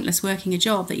pointless working a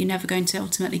job that you're never going to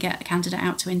ultimately get a candidate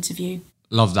out to interview.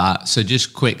 Love that. So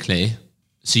just quickly,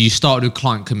 so you started with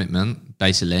client commitment,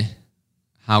 basically.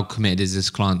 How committed is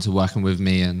this client to working with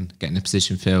me and getting a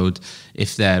position filled?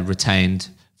 If they're retained,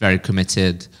 very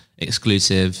committed,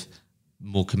 exclusive,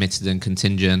 more committed than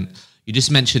contingent. You just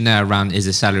mentioned there around, is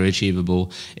the salary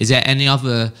achievable? Is there any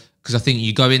other... Because I think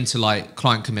you go into like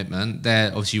client commitment, there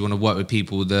obviously you want to work with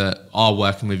people that are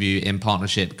working with you in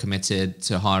partnership, committed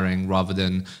to hiring, rather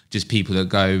than just people that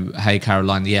go, hey,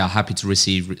 Caroline, yeah, happy to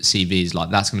receive CVs.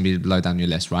 Like that's going to be low down your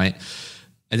list, right?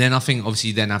 And then I think obviously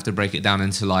you then have to break it down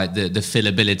into like the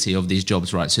fillability of these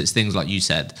jobs, right? So it's things like you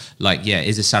said, like, yeah,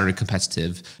 is the salary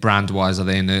competitive? Brand-wise, are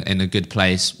they in a good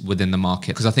place within the market?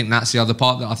 Because I think that's the other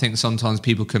part that I think sometimes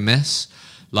people can miss.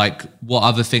 Like, what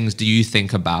other things do you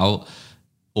think about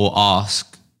or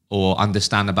ask or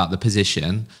understand about the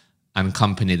position and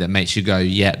company that makes you go,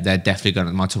 yeah, they're definitely going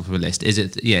to my top of the list? Is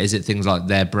it things like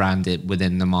their branded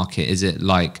within the market? Is it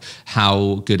like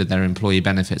how good are their employee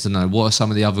benefits? I don't know. What are some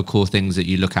of the other core things that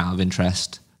you look at of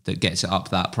interest? that gets it up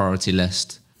that priority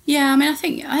list? Yeah, I mean, I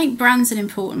think brand's an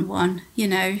important one. You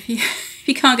know, if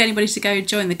you can't get anybody to go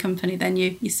join the company, then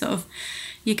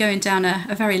you're going down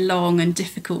a very long and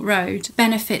difficult road.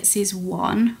 Benefits is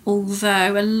one,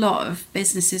 although a lot of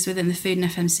businesses within the food and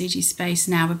FMCG space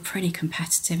now are pretty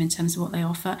competitive in terms of what they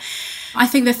offer. I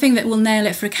think the thing that will nail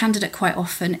it for a candidate quite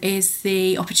often is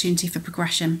the opportunity for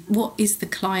progression. What is the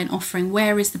client offering?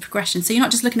 Where is the progression? So you're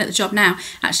not just looking at the job now,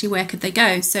 actually where could they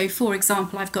go? So for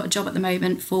example, I've got a job at the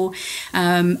moment for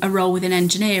a role within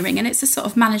engineering, and it's a sort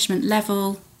of management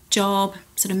level job,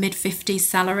 sort of mid-50s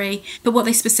salary, but what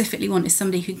they specifically want is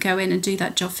somebody who can go in and do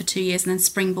that job for 2 years and then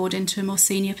springboard into a more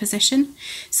senior position.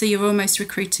 So you're almost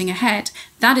recruiting ahead.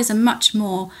 That is a much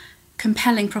more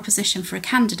compelling proposition for a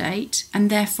candidate, and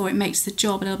therefore it makes the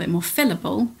job a little bit more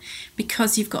fillable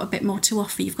because you've got a bit more to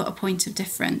offer, you've got a point of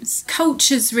difference.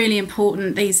 Culture's really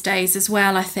important these days as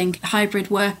well. I think hybrid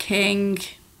working,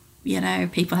 you know,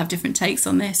 people have different takes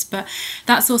on this, but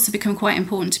that's also become quite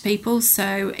important to people.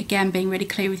 So again, being really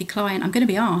clear with your client, I'm going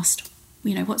to be asked,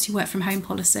 you know, what's your work from home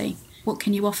policy? What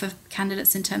can you offer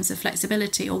candidates in terms of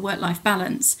flexibility or work-life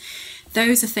balance?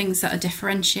 Those are things that are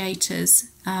differentiators,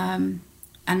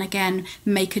 and again,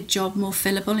 make a job more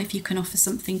fillable if you can offer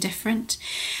something different.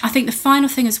 I think the final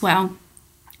thing as well,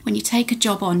 when you take a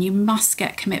job on, you must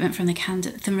get commitment from the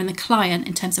candidate, from the client,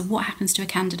 in terms of what happens to a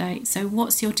candidate. So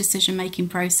what's your decision-making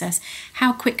process?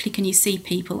 How quickly can you see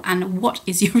people? And what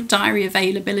is your diary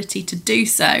availability to do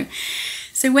so?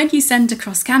 So when you send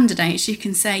across candidates, you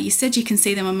can say, you said you can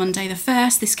see them on Monday the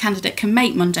 1st. This candidate can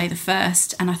make Monday the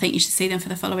 1st, and I think you should see them for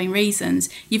the following reasons.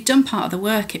 You've done part of the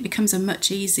work. It becomes a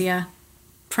much easier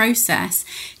process.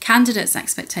 Candidates'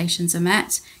 expectations are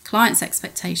met, clients'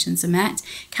 expectations are met.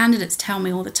 Candidates tell me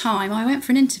all the time, I went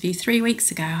for an interview 3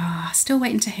 weeks ago, still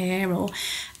waiting to hear, or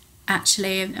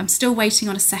actually I'm still waiting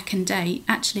on a second date.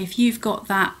 Actually, if you've got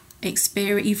that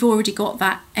experience, you've already got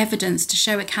that evidence to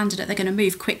show a candidate they're going to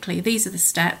move quickly, these are the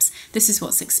steps, this is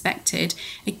what's expected.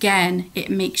 Again,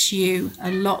 it makes you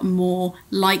a lot more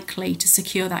likely to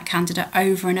secure that candidate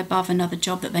over and above another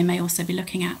job that they may also be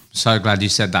looking at. So glad you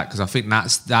said that, because I think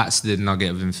that's the nugget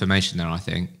of information there, I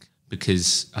think,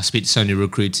 because I speak to so many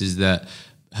recruiters that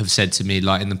have said to me,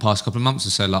 like in the past couple of months or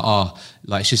so,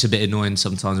 like it's just a bit annoying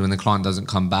sometimes when the client doesn't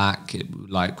come back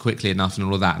like quickly enough and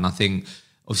all of that. And I think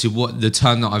obviously what the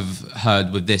term that I've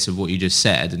heard with this, of what you just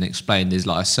said and explained, is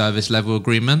like a service level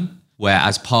agreement, where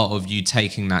as part of you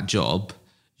taking that job,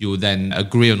 you'll then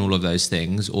agree on all of those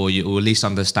things, or you will at least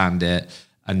understand it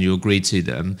and you agree to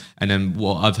them. And then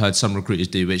what I've heard some recruiters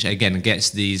do, which again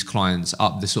gets these clients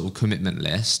up the sort of commitment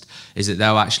list, is that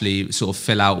they'll actually sort of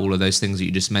fill out all of those things that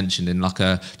you just mentioned in like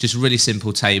a just really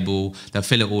simple table. They'll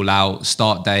fill it all out,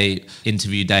 start date,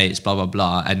 interview dates, blah, blah,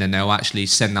 blah. And then they'll actually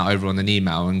send that over on an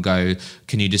email and go,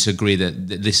 can you just agree that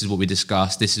this is what we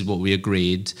discussed, this is what we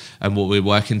agreed and what we're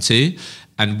working to?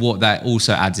 And what that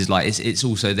also adds is like, it's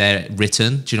also there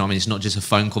written. Do you know what I mean? It's not just a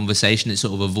phone conversation. It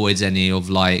sort of avoids any of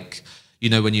like, you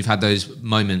know, when you've had those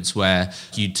moments where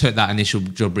you took that initial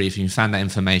job brief and you found that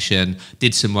information,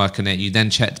 did some work on it, you then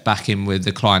checked back in with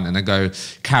the client and they go,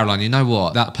 Caroline, you know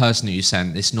what, that person that you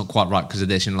sent, it's not quite right because of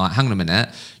this. And you're like, hang on a minute,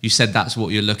 you said that's what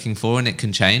you're looking for and it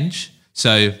can change.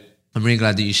 So I'm really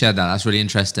glad that you shared that. That's really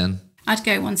interesting. I'd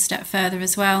go one step further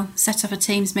as well. Set up a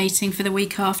Teams meeting for the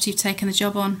week after you've taken the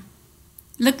job on.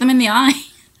 Look them in the eye.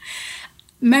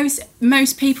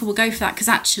 Most people will go for that because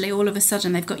actually all of a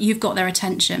sudden you've got their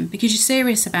attention because you're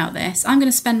serious about this. I'm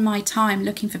going to spend my time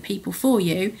looking for people for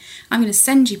you. I'm going to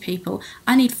send you people.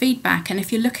 I need feedback. And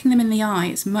if you're looking them in the eye,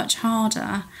 it's much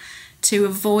harder to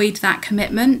avoid that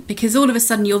commitment, because all of a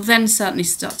sudden you'll then certainly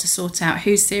start to sort out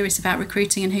who's serious about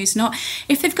recruiting and who's not.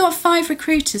 If they've got 5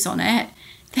 recruiters on it,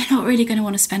 they're not really going to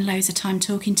want to spend loads of time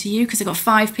talking to you because they've got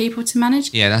 5 people to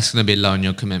manage. Yeah, that's going to be low on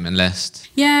your commitment list.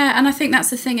 Yeah, and I think that's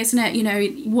the thing, isn't it? You know,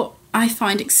 what I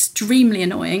find extremely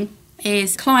annoying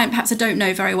is a client perhaps I don't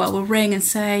know very well will ring and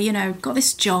say, you know, got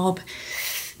this job,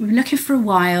 we've been looking for a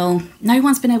while, no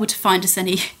one's been able to find us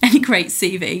any great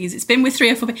CVs, it's been with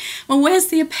 3 or 4 people. Well, where's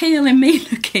the appeal in me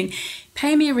looking?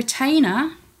 Pay me a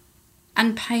retainer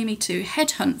and pay me to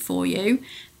headhunt for you.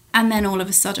 And then all of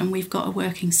a sudden we've got a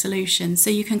working solution. So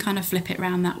you can kind of flip it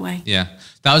around that way. Yeah.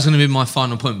 That was going to be my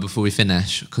final point before we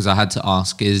finish, because I had to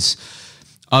ask is,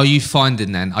 are you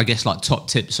finding then, I guess, like top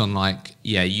tips on like,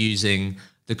 using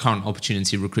the current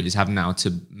opportunity recruiters have now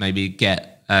to maybe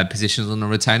get positions on a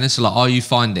retainer? So like, are you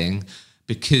finding,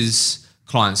 because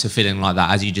clients are feeling like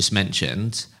that, as you just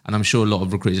mentioned, and I'm sure a lot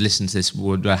of recruiters listening to this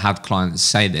would have clients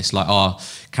say this, like,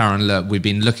 Karen, look, we've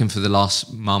been looking for the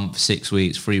last month, 6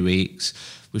 weeks, 3 weeks,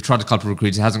 we've tried a couple of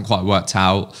recruiters, it hasn't quite worked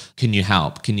out. Can you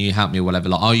help? Can you help me or whatever?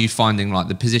 Like, are you finding like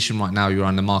the position right now you're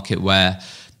on the market where,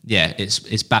 yeah,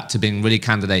 it's back to being really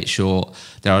candidate short.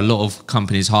 There are a lot of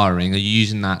companies hiring. Are you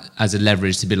using that as a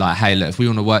leverage to be like, hey, look, if we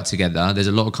want to work together, there's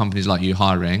a lot of companies like you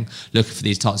hiring, looking for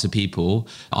these types of people.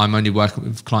 I'm only working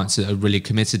with clients that are really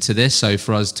committed to this. So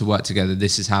for us to work together,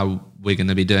 this is how we're going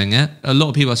to be doing it. A lot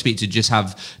of people I speak to just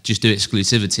do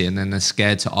exclusivity, and then they're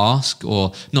scared to ask,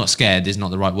 or not scared is not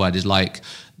the right word, is like,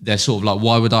 they're sort of like,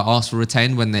 why would I ask for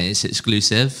retain when it's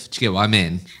exclusive? Do you get what I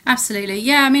mean? Absolutely.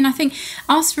 Yeah, I mean, I think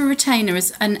ask for a retainer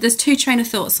and there's two train of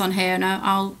thoughts on here, and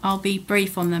I'll be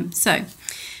brief on them. So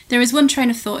there is one train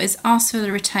of thought is ask for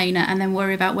the retainer and then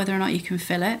worry about whether or not you can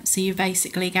fill it. So you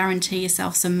basically guarantee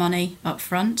yourself some money up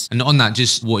front. And on that,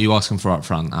 just what are you asking for up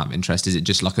front out of interest? Is it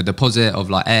just like a deposit of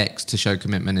like X to show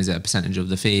commitment? Is it a percentage of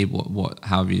the fee?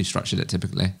 How have you structured it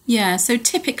typically? Yeah, so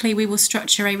typically we will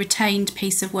structure a retained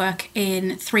piece of work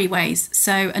in 3 ways.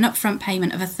 So an upfront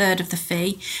payment of 1/3 of the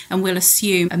fee, and we'll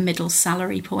assume a middle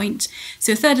salary point.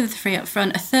 So 1/3 of the fee up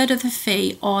front, 1/3 of the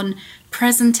fee on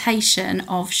presentation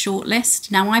of shortlist.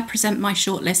 Now I present my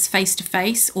shortlist face to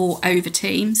face or over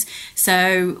Teams.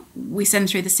 So we send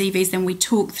through the CVs, then we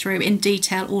talk through in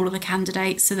detail all of the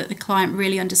candidates so that the client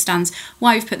really understands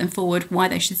why we've put them forward, why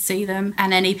they should see them,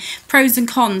 and any pros and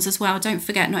cons as well. Don't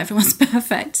forget, not everyone's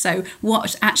perfect. So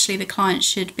what actually the client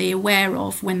should be aware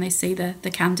of when they see the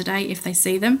candidate, if they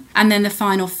see them. And then the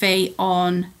final fee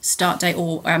on start date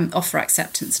or offer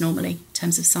acceptance normally, in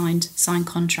terms of signed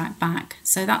contract back.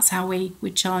 So that's how we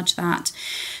would charge that.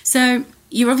 So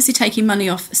you're obviously taking money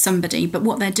off somebody, but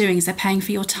what they're doing is they're paying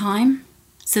for your time.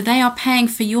 So they are paying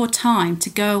for your time to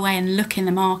go away and look in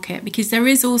the market, because there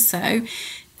is also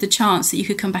the chance that you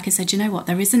could come back and say, do you know what,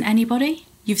 there isn't anybody.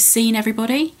 You've seen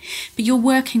everybody, but you're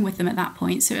working with them at that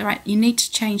point. So, right, you need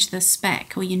to change the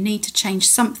spec, or you need to change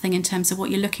something in terms of what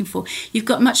you're looking for. You've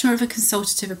got much more of a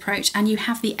consultative approach, and you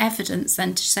have the evidence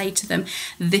then to say to them,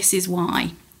 this is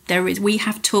why. We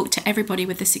have talked to everybody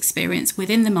with this experience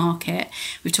within the market.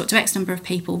 We've talked to X number of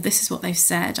people. This is what they've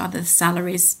said. Either the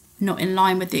salary's not in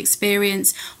line with the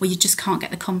experience, or you just can't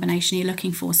get the combination you're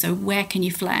looking for. So where can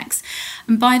you flex?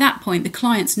 And by that point, the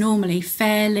client's normally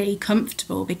fairly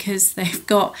comfortable because they've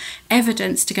got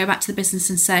evidence to go back to the business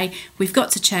and say, we've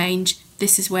got to change.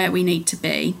 This is where we need to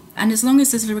be. And as long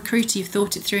as as a recruiter you've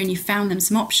thought it through and you've found them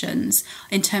some options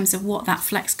in terms of what that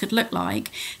flex could look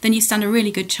like, then you stand a really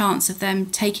good chance of them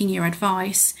taking your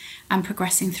advice and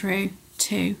progressing through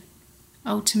to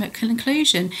ultimate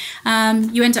conclusion.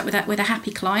 You end up with a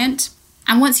happy client.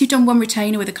 And once you've done one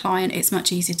retainer with a client, it's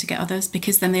much easier to get others,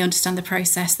 because then they understand the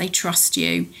process, they trust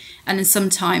you. And then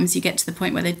sometimes you get to the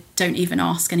point where they don't even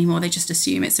ask anymore, they just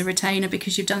assume it's a retainer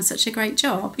because you've done such a great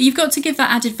job. But you've got to give that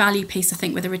added value piece, I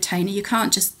think, with a retainer. You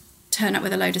can't just turn up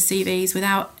with a load of CVs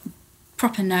without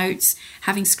proper notes,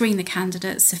 having screened the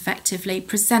candidates effectively,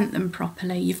 present them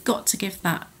properly. You've got to give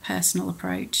that personal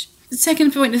approach. The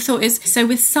second point of thought is, so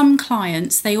with some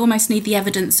clients, they almost need the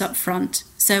evidence up front.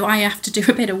 So I have to do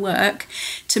a bit of work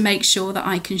to make sure that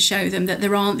I can show them that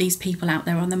there aren't these people out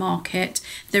there on the market.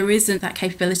 There isn't that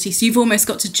capability. So you've almost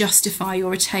got to justify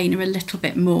your retainer a little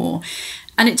bit more.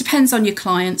 And it depends on your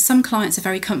client. Some clients are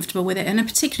very comfortable with it, and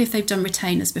particularly if they've done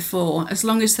retainers before, as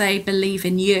long as they believe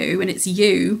in you and it's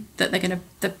you that they're going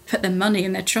to put their money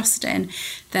and their trust in,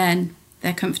 then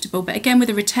they're comfortable. But again,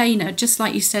 with a retainer, just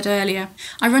like you said earlier,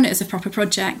 I run it as a proper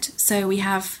project. So we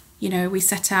have, we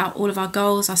set out all of our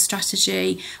goals, our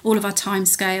strategy, all of our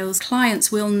timescales.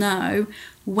 Clients will know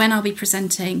when I'll be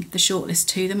presenting the shortlist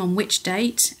to them, on which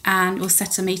date, and we'll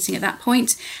set a meeting at that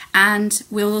point. And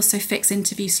we'll also fix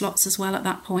interview slots as well at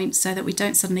that point, so that we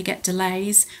don't suddenly get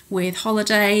delays with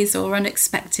holidays or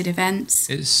unexpected events.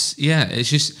 It's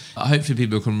just, hopefully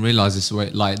people can realise this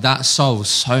way, like that solves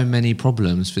so many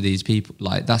problems for these people.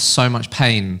 Like that's so much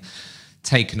pain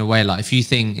taken away. Like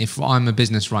if I'm a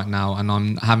business right now and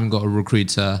I haven't got a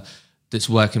recruiter that's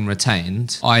working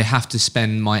retained, I have to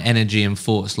spend my energy and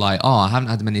thoughts like, I haven't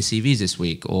had many CVs this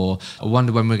week, or I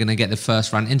wonder when we're going to get the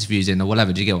first round interviews in, or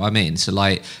whatever. Do you get what I mean? So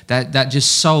like that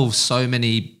just solves so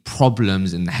many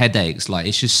problems and headaches. Like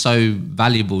it's just so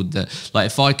valuable that, like,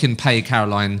 if I can pay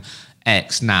Caroline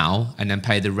X now and then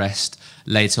pay the rest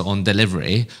later on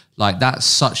delivery, like that's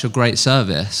such a great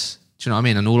service. Do you know what I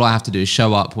mean? And all I have to do is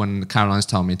show up when Caroline's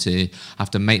told me to. I have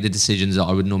to make the decisions that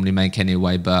I would normally make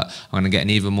anyway, but I'm going to get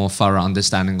an even more thorough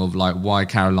understanding of like why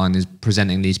Caroline is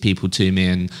presenting these people to me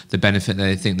and the benefit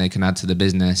they think they can add to the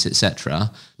business,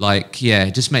 etc. Like, yeah,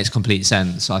 it just makes complete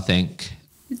sense, I think.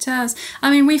 It does. I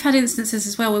mean, we've had instances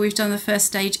as well where we've done the first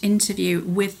stage interview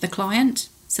with the client.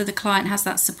 so the client has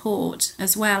that support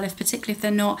as well.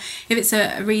 Particularly if it's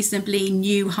a reasonably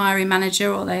new hiring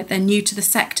manager, or they're new to the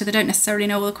sector, they don't necessarily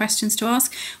know all the questions to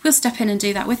ask, we'll step in and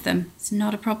do that with them. It's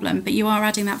not a problem, but you are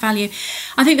adding that value.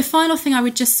 I think the final thing I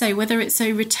would just say, whether it's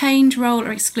a retained role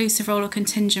or exclusive role or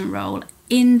contingent role,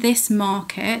 in this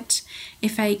market,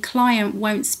 if a client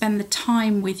won't spend the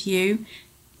time with you,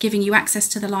 giving you access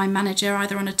to the line manager,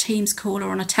 either on a Teams call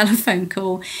or on a telephone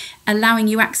call, allowing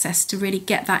you access to really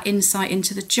get that insight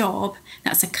into the job,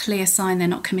 that's a clear sign they're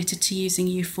not committed to using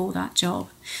you for that job.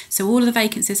 So all of the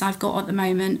vacancies I've got at the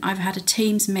moment, I've had a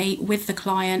Teams meet with the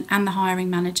client and the hiring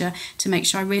manager to make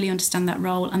sure I really understand that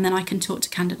role, and then I can talk to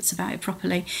candidates about it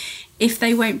properly. If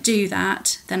they won't do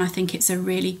that, then I think it's a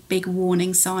really big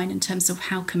warning sign in terms of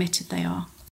how committed they are.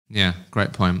 Yeah,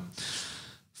 great point.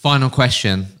 Final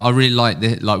question. I really like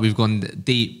this. Like, we've gone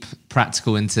deep,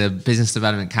 practical into business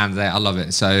development candidate. I love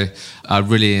it. So I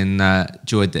really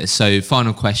enjoyed this. So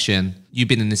final question. You've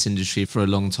been in this industry for a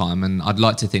long time, and I'd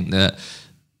like to think that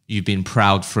you've been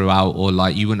proud throughout, or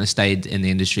like you wouldn't have stayed in the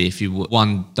industry if you,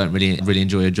 one, don't really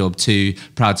enjoy your job, two,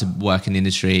 proud to work in the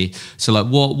industry. So like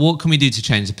what can we do to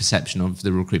change the perception of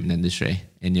the recruitment industry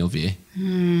in your view?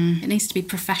 It needs to be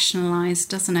professionalised,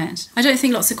 doesn't it? I don't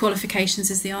think lots of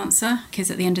qualifications is the answer, because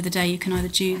at the end of the day you can either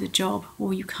do the job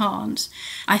or you can't.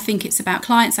 I think it's about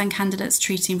clients and candidates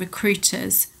treating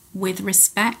recruiters with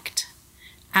respect,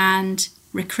 and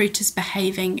recruiters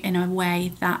behaving in a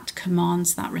way that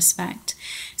commands that respect.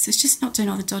 So it's just not doing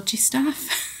all the dodgy stuff.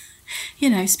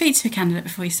 Speak to a candidate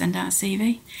before you send out a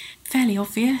CV. Fairly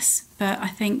obvious, but I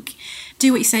think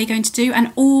do what you say you're going to do,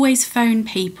 and always phone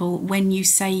people when you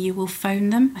say you will phone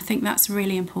them. I think that's a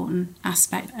really important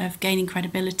aspect of gaining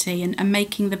credibility and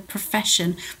making the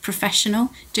profession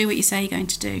professional. Do what you say you're going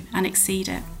to do and exceed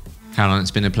it. Caroline,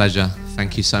 it's been a pleasure.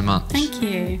 Thank you so much. Thank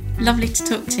you. Lovely to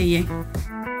talk to you.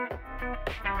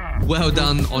 Well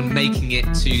done on making it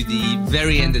to the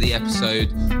very end of the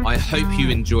episode. I hope you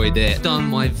enjoyed it. I've done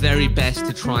my very best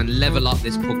to try and level up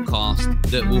this podcast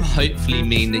that will hopefully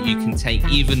mean that you can take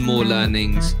even more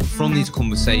learnings from these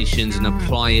conversations and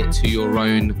apply it to your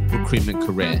own recruitment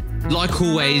career. Like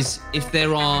always, if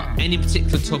there are any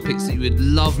particular topics that you would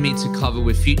love me to cover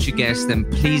with future guests, then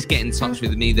please get in touch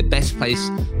with me. The best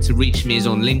place to reach me is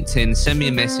on LinkedIn. Send me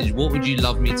a message. What would you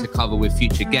love me to cover with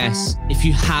future guests? If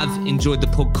you have enjoyed the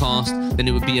podcast, then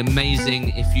it would be amazing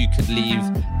if you could leave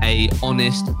a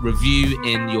honest review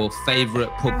in your favorite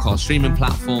podcast streaming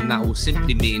platform. That will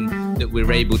simply mean that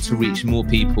we're able to reach more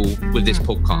people with this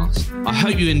podcast. I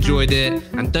hope you enjoyed it,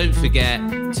 and don't forget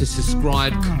to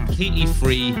subscribe completely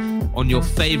free on your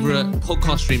favorite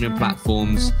podcast streaming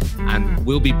platforms, and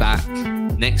we'll be back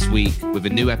next week with a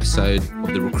new episode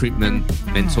of the Recruitment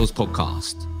Mentors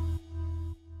podcast.